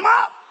to burn him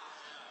up.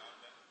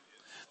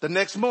 The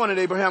next morning,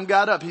 Abraham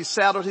got up. He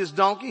saddled his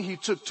donkey. He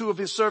took 2 of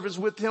his servants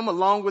with him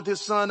along with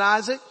his son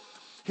Isaac.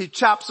 He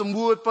chopped some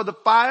wood for the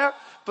fire,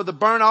 for the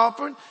burnt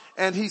offering,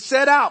 and he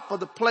set out for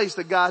the place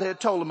that God had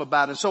told him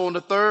about. And so on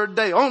the third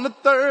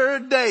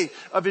day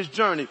of his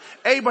journey,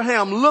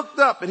 Abraham looked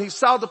up and he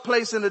saw the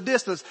place in the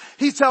distance.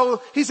 He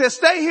said,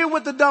 stay here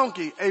with the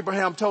donkey.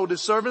 Abraham told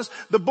his servants,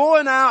 the boy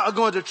and I are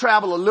going to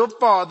travel a little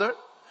farther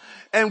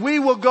and we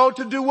will go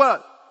to do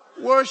what?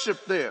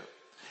 Worship there.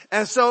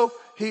 And so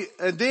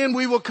and then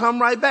we will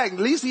come right back. At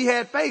least he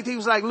had faith. He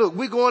was like, look,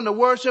 we're going to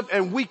worship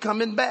and we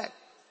coming back.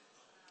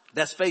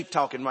 That's faith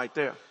talking right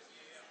there.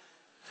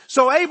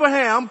 So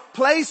Abraham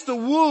placed the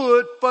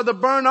wood for the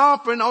burnt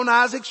offering on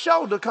Isaac's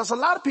shoulder, because a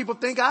lot of people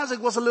think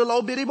Isaac was a little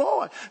old bitty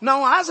boy.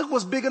 No, Isaac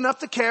was big enough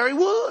to carry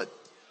wood.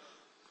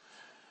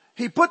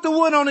 He put the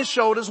wood on his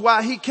shoulders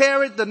while he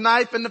carried the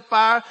knife and the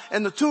fire,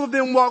 and the 2 of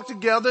them walked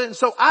together. And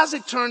so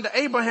Isaac turned to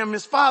Abraham,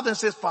 his father, and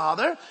says,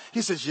 Father?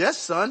 He says, yes,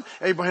 son.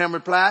 Abraham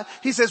replied.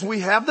 He says,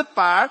 we have the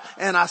fire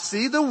and I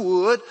see the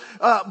wood,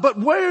 but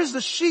where is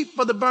the sheep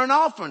for the burnt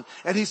offering?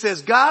 And he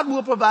says, God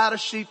will provide a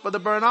sheep for the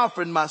burnt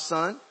offering, my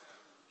son.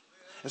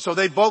 And so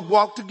they both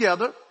walked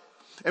together.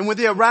 And when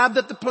they arrived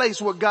at the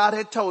place where God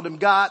had told him,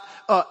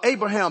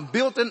 Abraham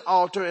built an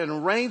altar and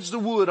arranged the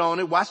wood on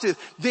it. Watch this.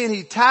 Then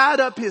he tied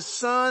up his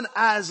son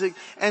Isaac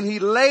and he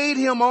laid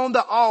him on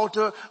the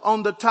altar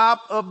on the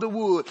top of the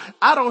wood.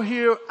 I don't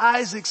hear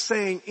Isaac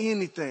saying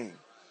anything.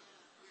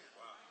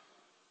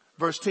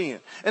 Verse 10.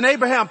 And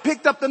Abraham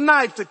picked up the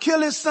knife to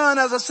kill his son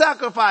as a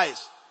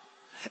sacrifice.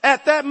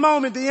 At that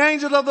moment, the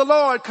angel of the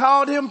Lord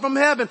called him from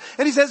heaven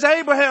and he says,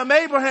 Abraham,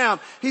 Abraham.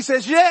 He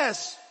says,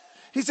 yes.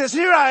 He says,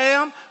 here I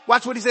am.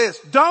 Watch what he says.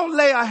 Don't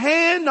lay a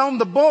hand on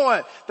the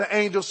boy, the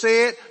angel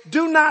said.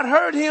 Do not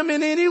hurt him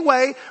in any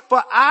way,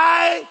 for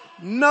I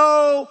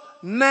know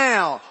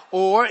now.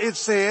 Or it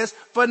says,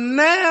 for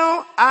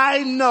now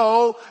I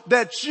know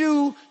that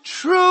you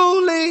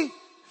truly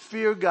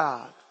fear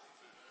God.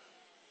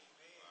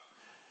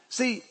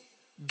 See,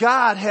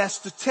 God has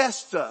to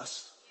test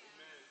us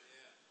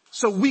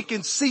so we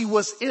can see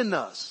what's in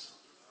us.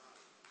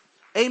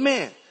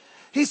 Amen.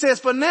 He says,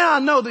 for now I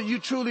know that you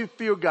truly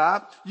fear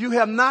God. You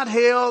have not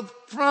held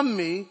from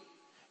me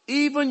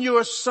even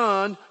your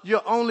son,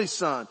 your only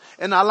son.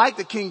 And I like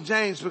the King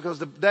James because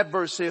that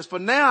verse says, for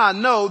now I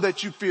know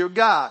that you fear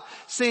God,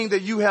 seeing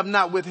that you have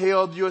not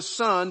withheld your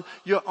son,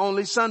 your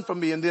only son from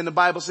me. And then the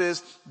Bible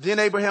says, then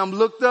Abraham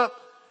looked up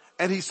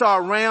and he saw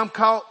a ram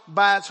caught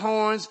by its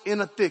horns in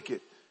a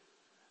thicket.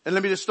 And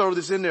let me just throw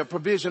this in there.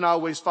 Provision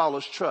always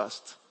follows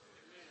trust.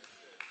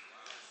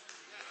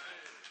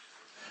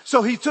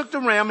 So he took the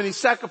ram and he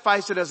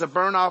sacrificed it as a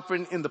burnt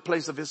offering in the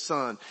place of his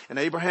son. And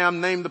Abraham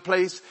named the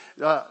place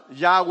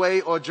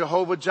Yahweh or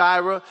Jehovah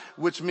Jireh,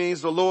 which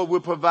means the Lord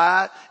will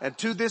provide. And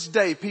to this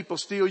day, people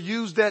still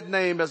use that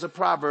name as a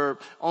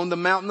proverb. On the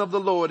mountain of the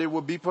Lord, it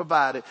will be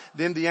provided.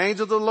 Then the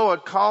angel of the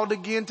Lord called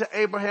again to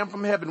Abraham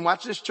from heaven.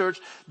 Watch this, church.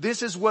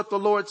 This is what the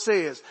Lord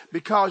says.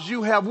 Because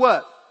you have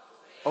what?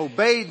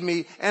 Obeyed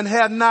me and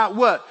have not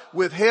what?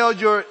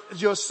 Withheld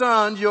your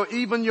son,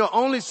 even your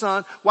only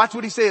son. Watch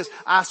what he says.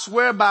 I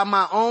swear by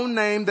my own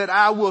name that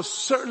I will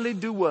certainly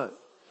do what?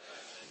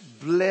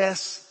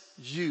 Bless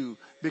you,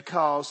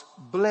 because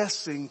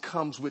blessing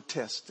comes with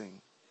testing.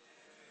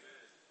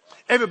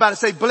 Everybody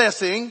say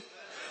blessing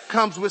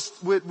comes with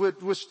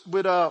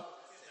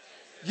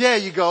yeah,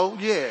 you go.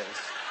 Yes.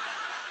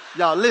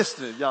 Y'all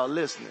listening.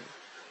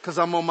 Cause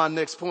I'm on my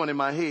next point in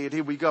my head.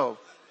 Here we go.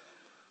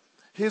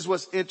 Here's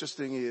what's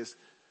interesting is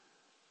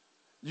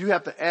you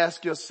have to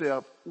ask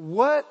yourself,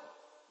 what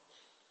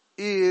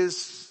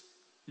is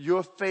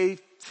your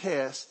faith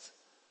test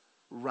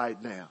right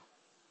now?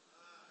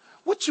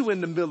 What you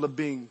in the middle of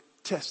being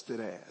tested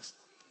as?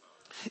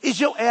 Is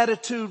your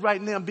attitude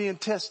right now being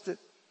tested?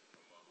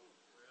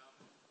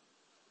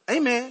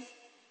 Amen.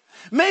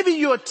 Maybe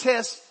you're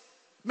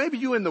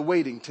in the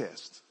waiting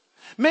test.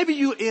 Maybe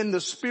you're in the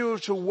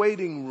spiritual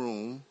waiting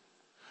room,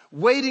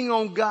 waiting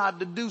on God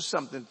to do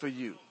something for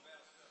you.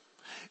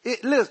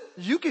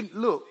 You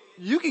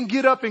can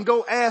get up and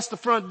go ask the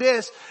front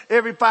desk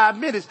every 5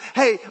 minutes,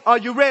 hey, are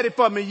you ready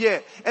for me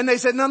yet? And they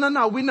said,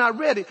 no, we're not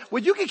ready.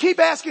 Well, you can keep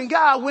asking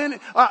God,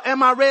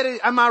 am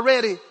I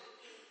ready?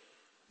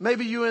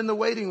 Maybe you're in the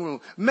waiting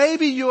room.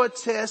 Maybe your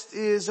test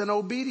is an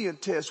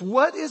obedient test.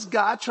 What is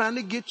God trying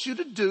to get you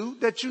to do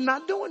that you're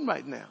not doing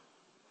right now?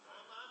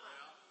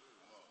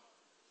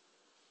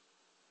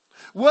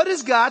 What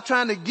is God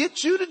trying to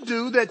get you to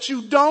do that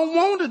you don't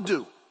want to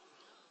do?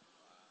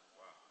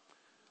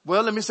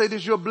 Well, let me say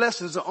this, your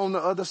blessings are on the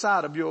other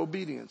side of your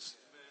obedience.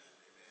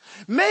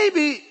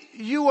 Maybe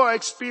you are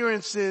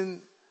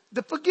experiencing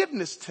the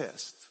forgiveness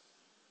test.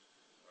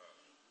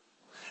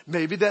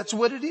 Maybe that's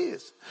what it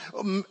is.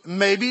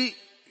 Maybe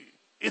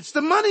it's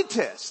the money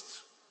test.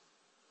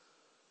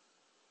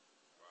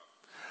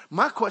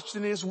 My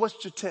question is,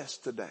 what's your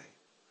test today?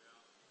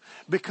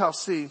 Because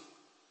see,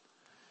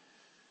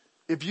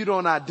 if you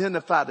don't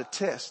identify the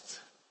test,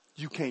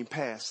 you can't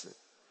pass it.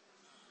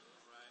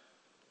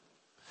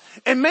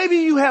 And maybe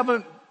you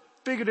haven't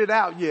figured it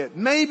out yet.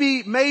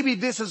 Maybe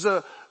this is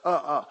a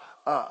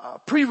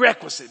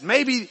prerequisite.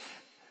 Maybe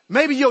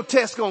your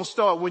test gonna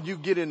start when you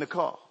get in the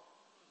car.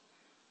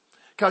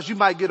 Cause you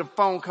might get a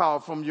phone call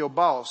from your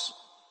boss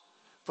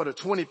for the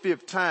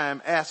 25th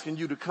time asking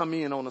you to come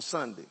in on a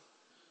Sunday.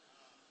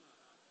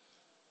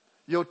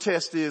 Your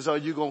test is, are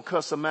you gonna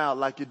cuss them out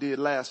like you did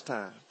last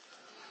time?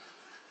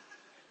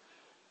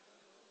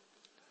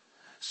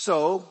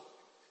 So,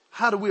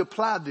 how do we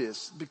apply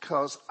this?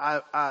 Because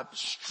I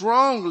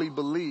strongly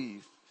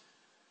believe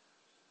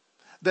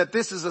that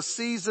this is a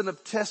season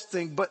of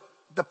testing, but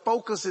the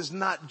focus is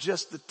not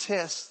just the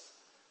test.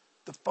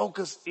 The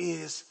focus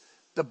is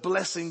the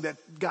blessing that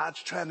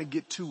God's trying to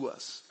get to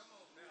us.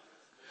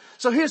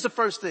 So here's the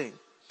first thing.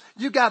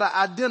 You got to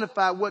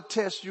identify what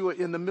test you are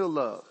in the middle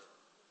of.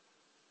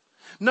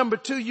 Number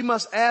 2, you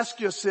must ask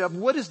yourself,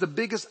 what is the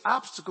biggest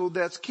obstacle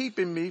that's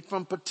keeping me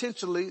from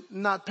potentially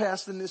not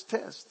passing this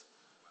test?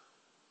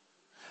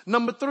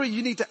 Number 3,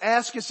 you need to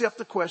ask yourself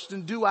the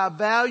question, do I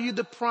value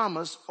the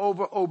promise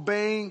over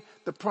obeying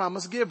the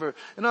promise giver?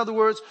 In other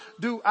words,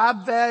 do I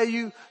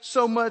value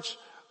so much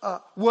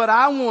what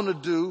I want to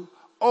do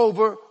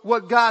over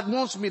what God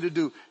wants me to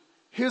do?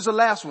 Here's the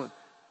last one.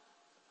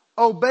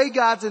 Obey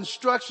God's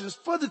instructions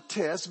for the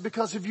test,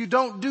 because if you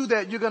don't do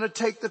that, you're going to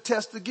take the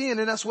test again.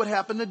 And that's what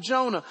happened to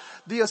Jonah.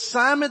 The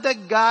assignment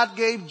that God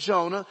gave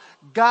Jonah,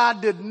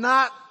 God did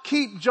not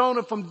keep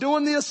Jonah from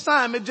doing the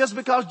assignment just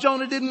because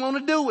Jonah didn't want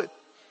to do it.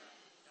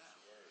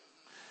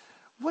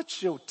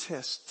 What's your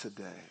test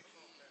today?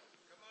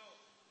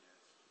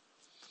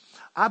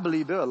 I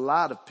believe there are a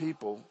lot of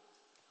people,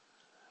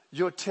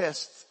 your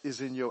test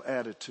is in your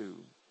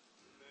attitude.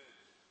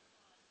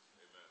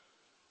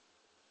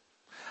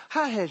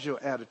 How has your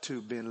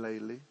attitude been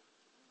lately?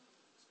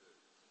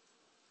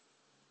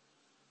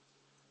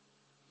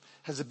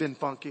 Has it been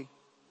funky?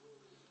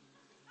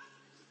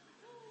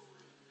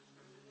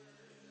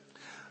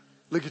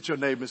 Look at your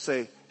neighbor and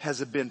say,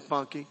 has it been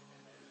funky?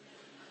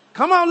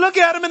 Come on, look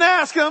at him and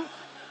ask him,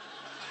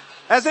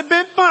 has it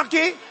been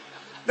funky?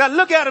 Now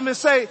look at him and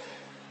say,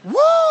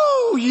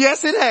 woo,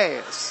 yes it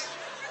has.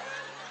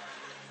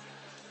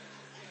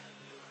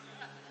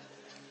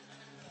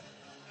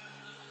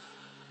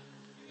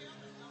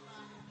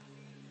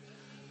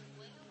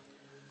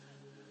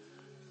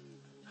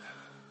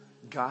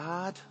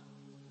 God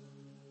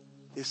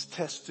is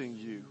testing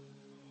you.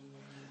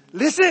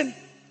 Listen,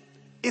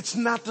 it's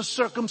not the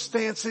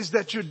circumstances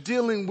that you're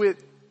dealing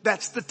with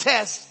that's the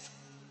test.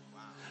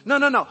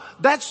 No.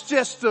 That's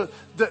just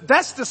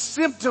that's the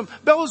symptom.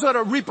 Those are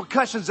the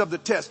repercussions of the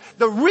test.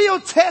 The real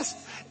test,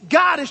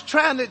 God is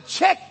trying to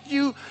check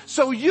you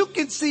so you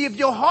can see if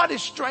your heart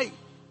is straight.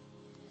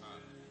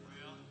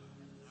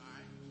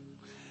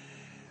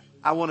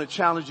 I want to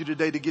challenge you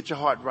today to get your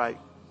heart right.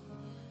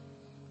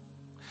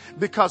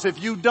 Because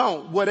if you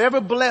don't,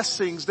 whatever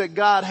blessings that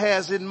God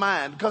has in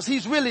mind, because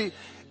He's really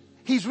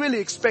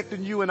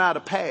expecting you and I to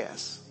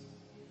pass.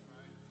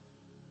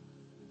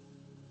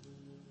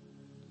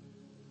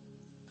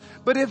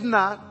 But if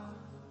not,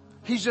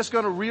 He's just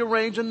going to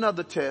rearrange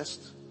another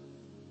test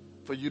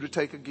for you to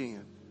take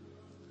again.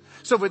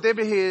 So with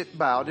every head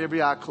bowed,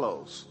 every eye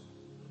closed.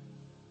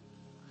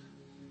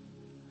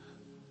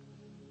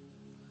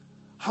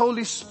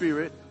 Holy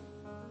Spirit,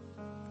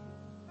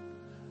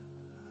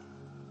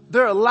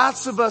 there are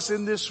lots of us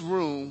in this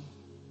room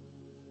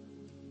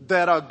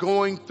that are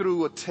going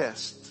through a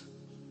test.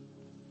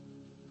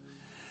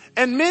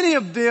 And many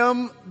of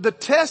them, the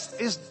test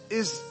is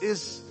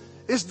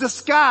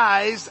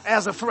disguised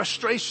as a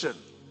frustration.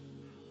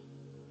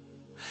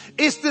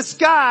 It's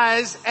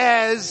disguised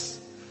as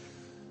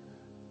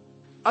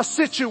a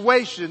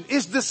situation.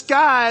 It's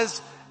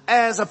disguised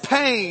as a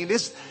pain.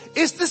 It's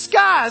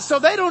disguised so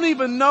they don't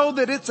even know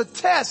that it's a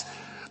test.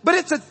 But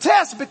it's a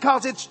test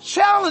because it's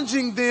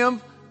challenging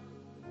them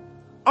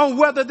on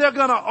whether they're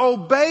going to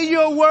obey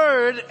your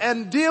word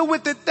and deal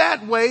with it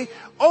that way,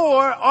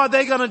 or are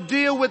they going to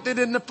deal with it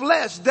in the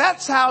flesh.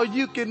 That's how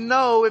you can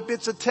know if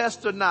it's a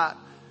test or not.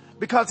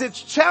 Because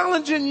it's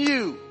challenging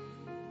you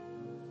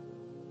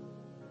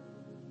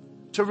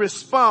to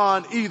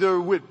respond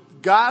either with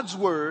God's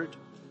word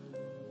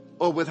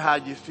or with how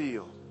you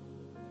feel.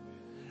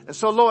 And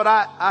so, Lord,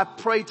 I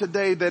pray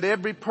today that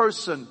every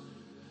person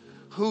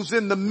who's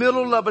in the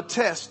middle of a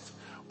test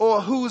or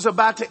who's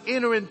about to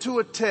enter into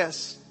a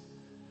test,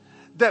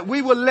 that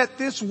we will let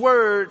this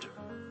word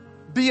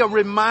be a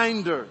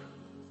reminder.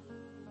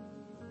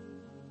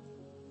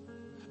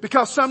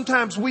 Because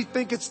sometimes we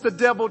think it's the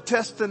devil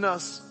testing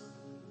us,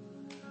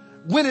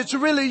 when it's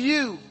really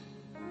you.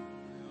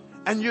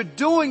 And you're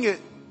doing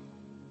it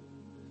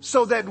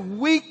so that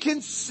we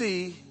can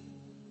see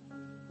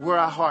where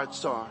our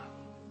hearts are.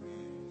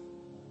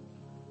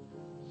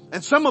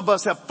 And some of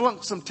us have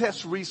flunked some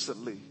tests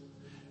recently.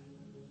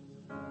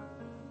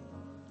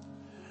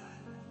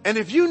 And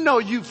if you know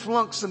you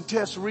flunked some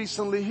tests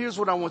recently, here's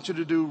what I want you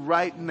to do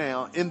right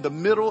now. In the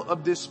middle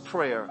of this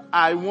prayer,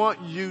 I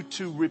want you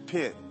to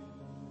repent.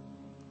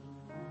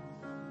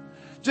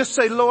 Just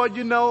say, Lord,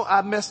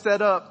 I messed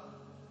that up.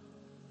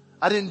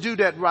 I didn't do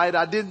that right.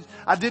 I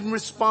didn't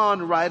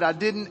respond right. I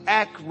didn't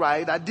act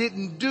right. I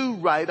didn't do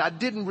right. I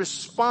didn't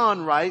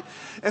respond right.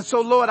 And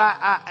so, Lord,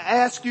 I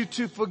ask you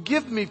to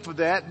forgive me for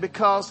that,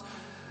 because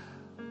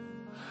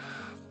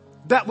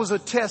that was a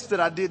test that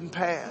I didn't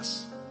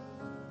pass.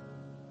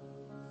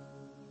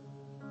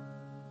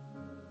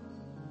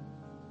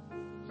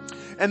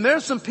 And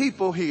there's some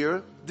people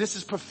here, this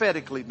is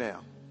prophetically now.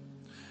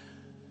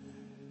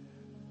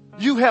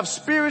 You have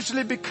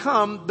spiritually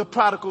become the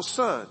prodigal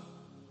son.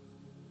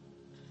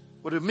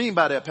 What do you mean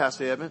by that,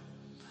 Pastor Evan?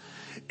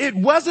 It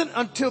wasn't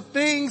until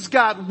things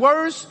got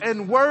worse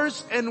and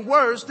worse and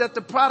worse that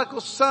the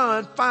prodigal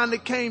son finally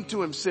came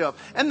to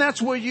himself. And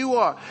that's where you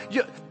are.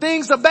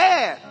 Things are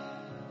bad.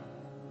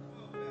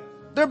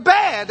 They're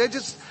bad.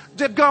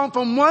 They've gone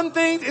from one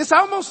thing. It's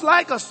almost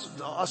like a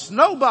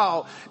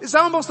snowball. It's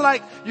almost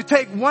like you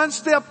take one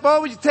step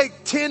forward, you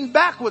take 10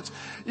 backwards.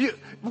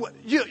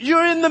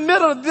 You're in the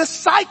middle of this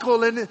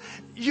cycle and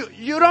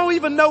you don't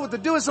even know what to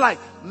do. It's like,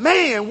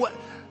 man,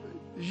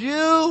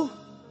 you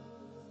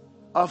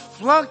are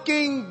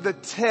flunking the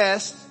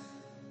test.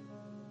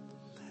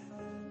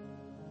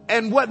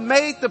 And what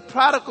made the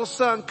prodigal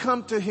son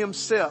come to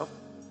himself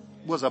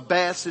was a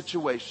bad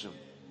situation.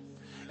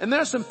 And there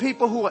are some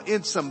people who are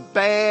in some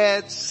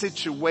bad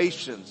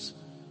situations.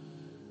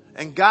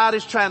 And God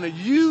is trying to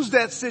use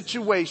that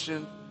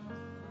situation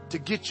to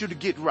get you to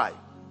get right.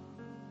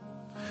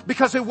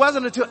 Because it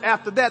wasn't until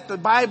after that, the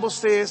Bible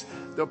says,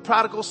 the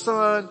prodigal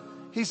son,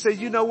 he said,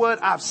 you know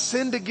what? I've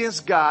sinned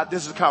against God.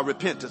 This is called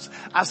repentance.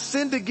 I've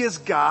sinned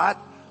against God.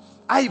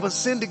 I even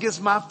sinned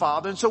against my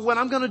father. And so what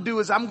I'm going to do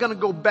is I'm going to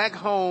go back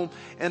home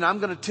and I'm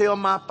going to tell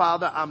my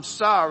father I'm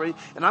sorry.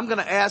 And I'm going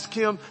to ask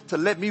him to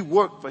let me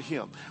work for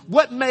him.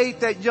 What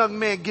made that young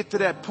man get to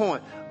that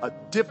point? A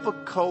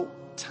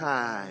difficult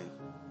time.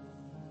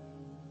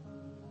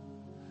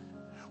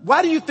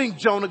 Why do you think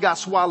Jonah got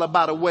swallowed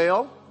by the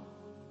whale?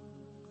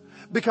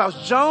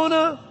 Because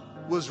Jonah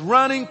was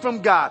running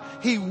from God.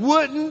 He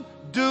wouldn't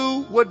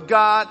do what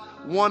God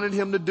wanted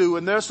him to do.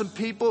 And there are some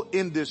people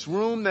in this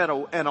room that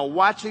are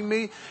watching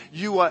me.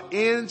 You are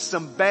in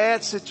some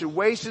bad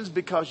situations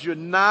because you're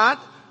not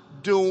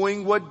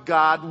doing what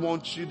God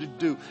wants you to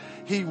do.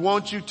 He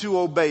wants you to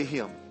obey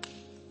him.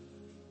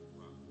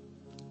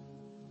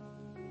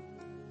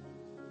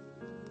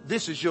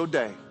 This is your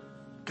day.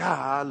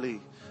 Golly.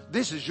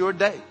 This is your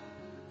day.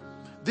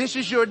 This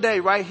is your day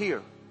right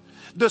here.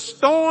 The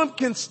storm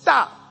can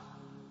stop.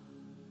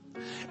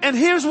 And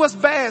here's what's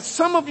bad.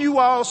 Some of you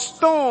all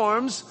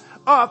storms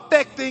are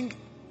affecting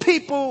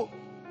people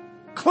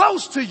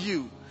close to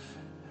you.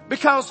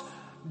 Because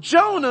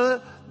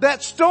Jonah,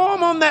 that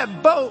storm on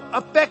that boat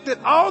affected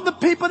all the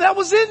people that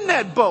was in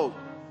that boat.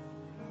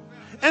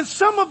 And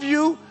some of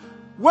you,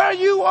 where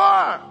you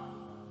are,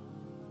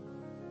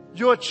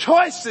 your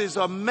choices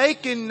are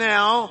making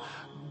now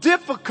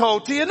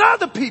difficulty in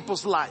other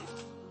people's life.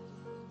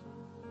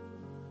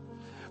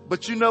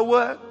 But you know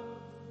what?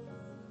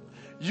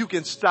 You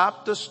can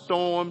stop the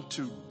storm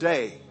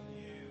today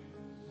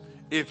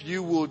if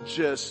you will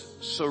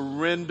just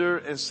surrender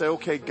and say,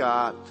 okay,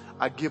 God,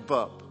 I give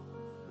up.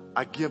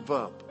 I give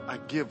up. I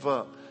give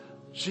up.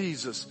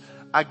 Jesus,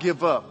 I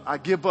give up. I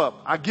give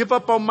up. I give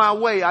up on my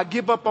way. I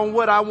give up on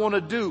what I want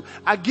to do.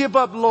 I give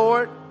up,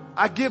 Lord.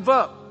 I give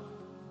up.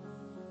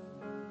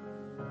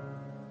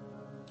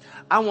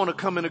 I want to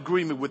come in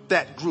agreement with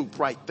that group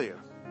right there.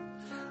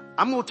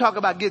 I'm going to talk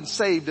about getting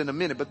saved in a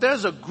minute, but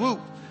there's a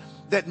group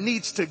that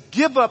needs to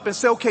give up and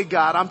say, okay,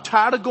 God, I'm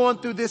tired of going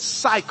through this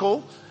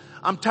cycle.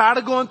 I'm tired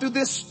of going through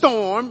this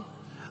storm.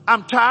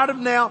 I'm tired of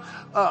now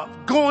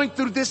going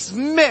through this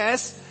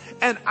mess,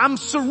 and I'm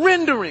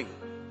surrendering.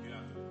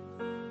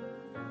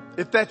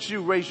 If that's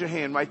you, raise your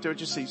hand right there at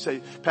your seat.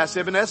 Say,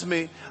 Pastor Evan, that's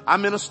me.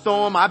 I'm in a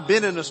storm. I've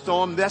been in a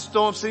storm. That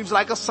storm seems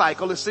like a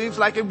cycle. It seems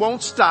like it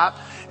won't stop.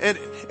 And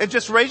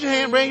just raise your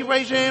hand,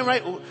 raise your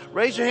hand,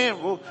 raise your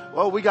hand.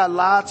 Oh, we got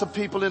lots of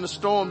people in the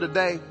storm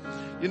today.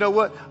 You know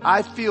what?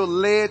 I feel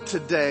led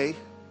today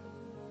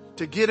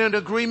to get in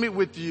agreement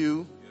with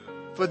you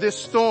for this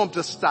storm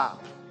to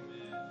stop.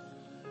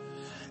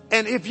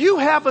 And if you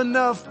have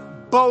enough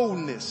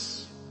boldness,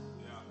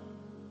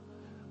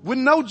 with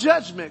no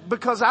judgment,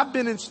 because I've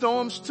been in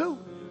storms too.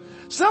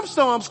 Some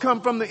storms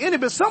come from the enemy,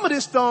 but some of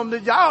this storm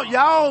that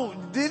y'all,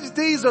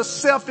 these are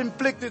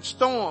self-inflicted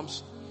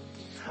storms.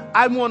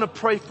 I want to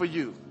pray for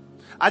you.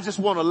 I just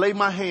want to lay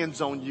my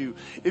hands on you.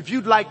 If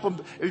you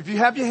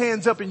have your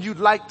hands up and you'd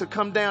like to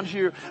come down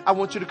here, I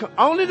want you to come.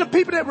 Only the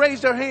people that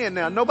raise their hand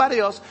now, nobody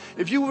else.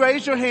 If you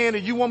raise your hand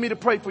and you want me to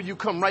pray for you,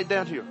 come right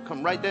down here.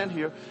 Come right down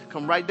here.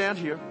 Come right down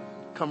here.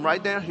 Come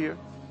right down here.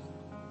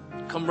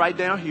 Come right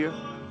down here.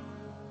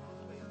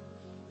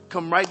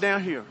 Come right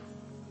down here.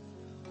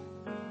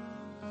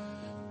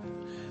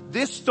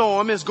 This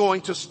storm is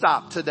going to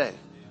stop today.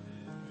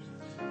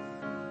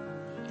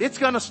 It's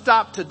going to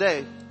stop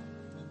today.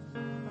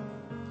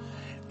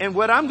 And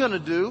what I'm going to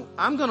do,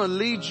 I'm going to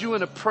lead you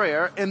in a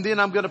prayer, and then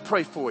I'm going to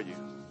pray for you.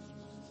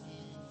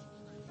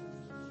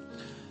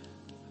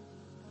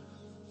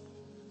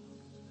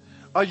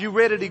 Are you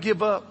ready to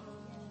give up?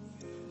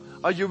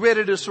 Are you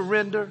ready to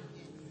surrender?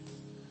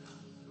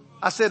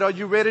 I said, are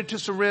you ready to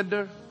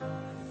surrender?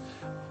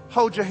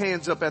 Hold your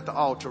hands up at the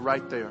altar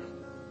right there.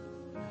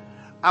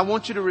 I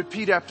want you to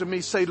repeat after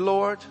me. Say,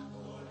 Lord,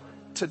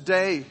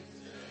 today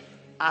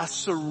I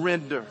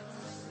surrender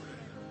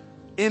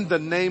in the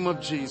name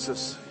of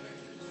Jesus.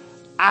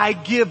 I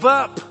give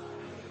up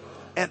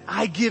and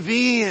I give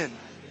in.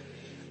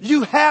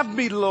 You have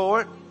me,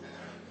 Lord.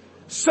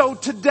 So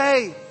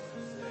today,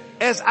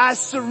 as I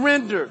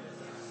surrender,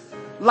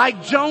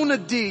 like Jonah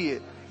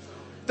did,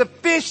 the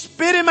fish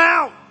spit him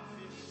out.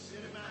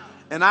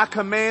 And I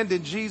command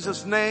in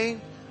Jesus'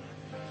 name,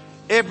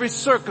 every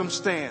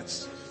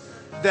circumstance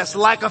that's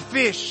like a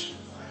fish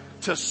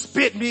to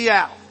spit me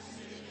out.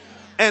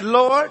 And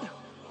Lord,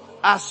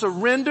 I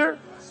surrender,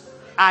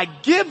 I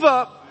give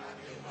up,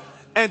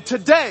 and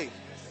today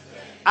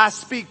I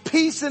speak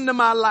peace into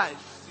my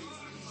life.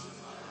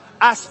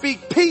 I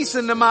speak peace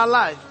into my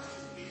life.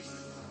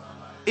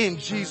 In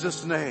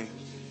Jesus' name,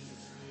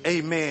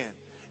 amen.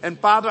 And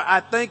Father,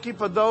 I thank you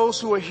for those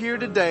who are here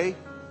today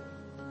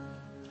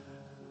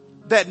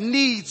that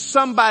need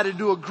somebody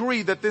to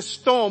agree that this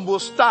storm will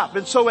stop.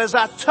 And so as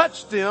I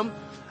touch them,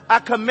 I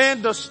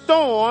command the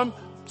storm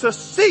to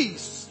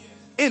cease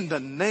in the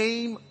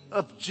name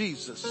of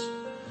Jesus.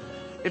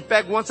 In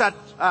fact, once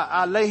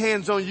I lay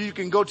hands on you, you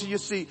can go to your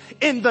seat.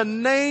 In the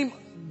name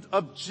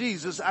of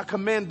Jesus, I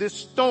command this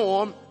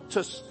storm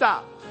to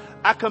stop.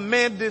 I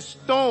command this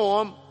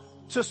storm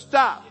to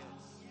stop.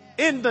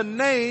 In the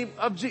name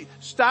of Jesus.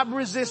 Stop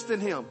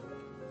resisting him.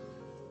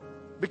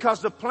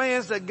 Because the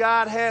plans that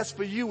God has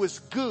for you is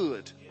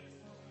good.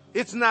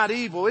 It's not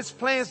evil. It's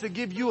plans to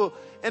give you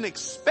an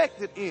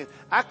expected end.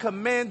 I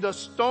command the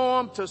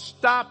storm to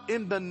stop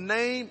in the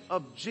name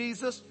of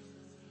Jesus.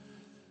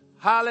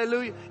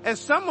 Hallelujah. And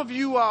some of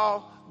you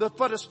all,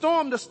 for the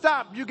storm to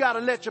stop, you got to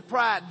let your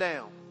pride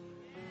down.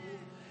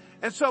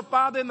 And so,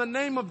 Father, in the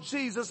name of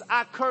Jesus,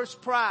 I curse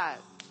pride.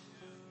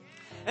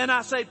 And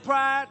I say,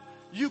 pride,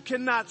 you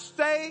cannot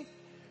stay.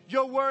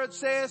 Your word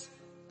says,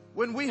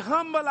 when we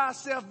humble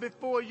ourselves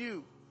before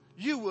you,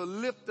 you will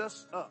lift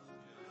us up.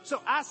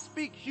 So I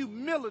speak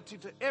humility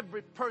to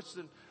every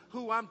person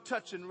who I'm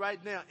touching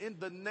right now in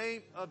the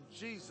name of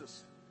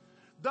Jesus.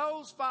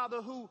 Those,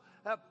 Father, who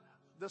have,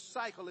 the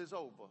cycle is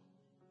over.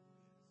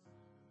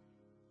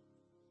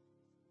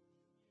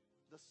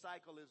 The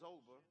cycle is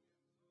over.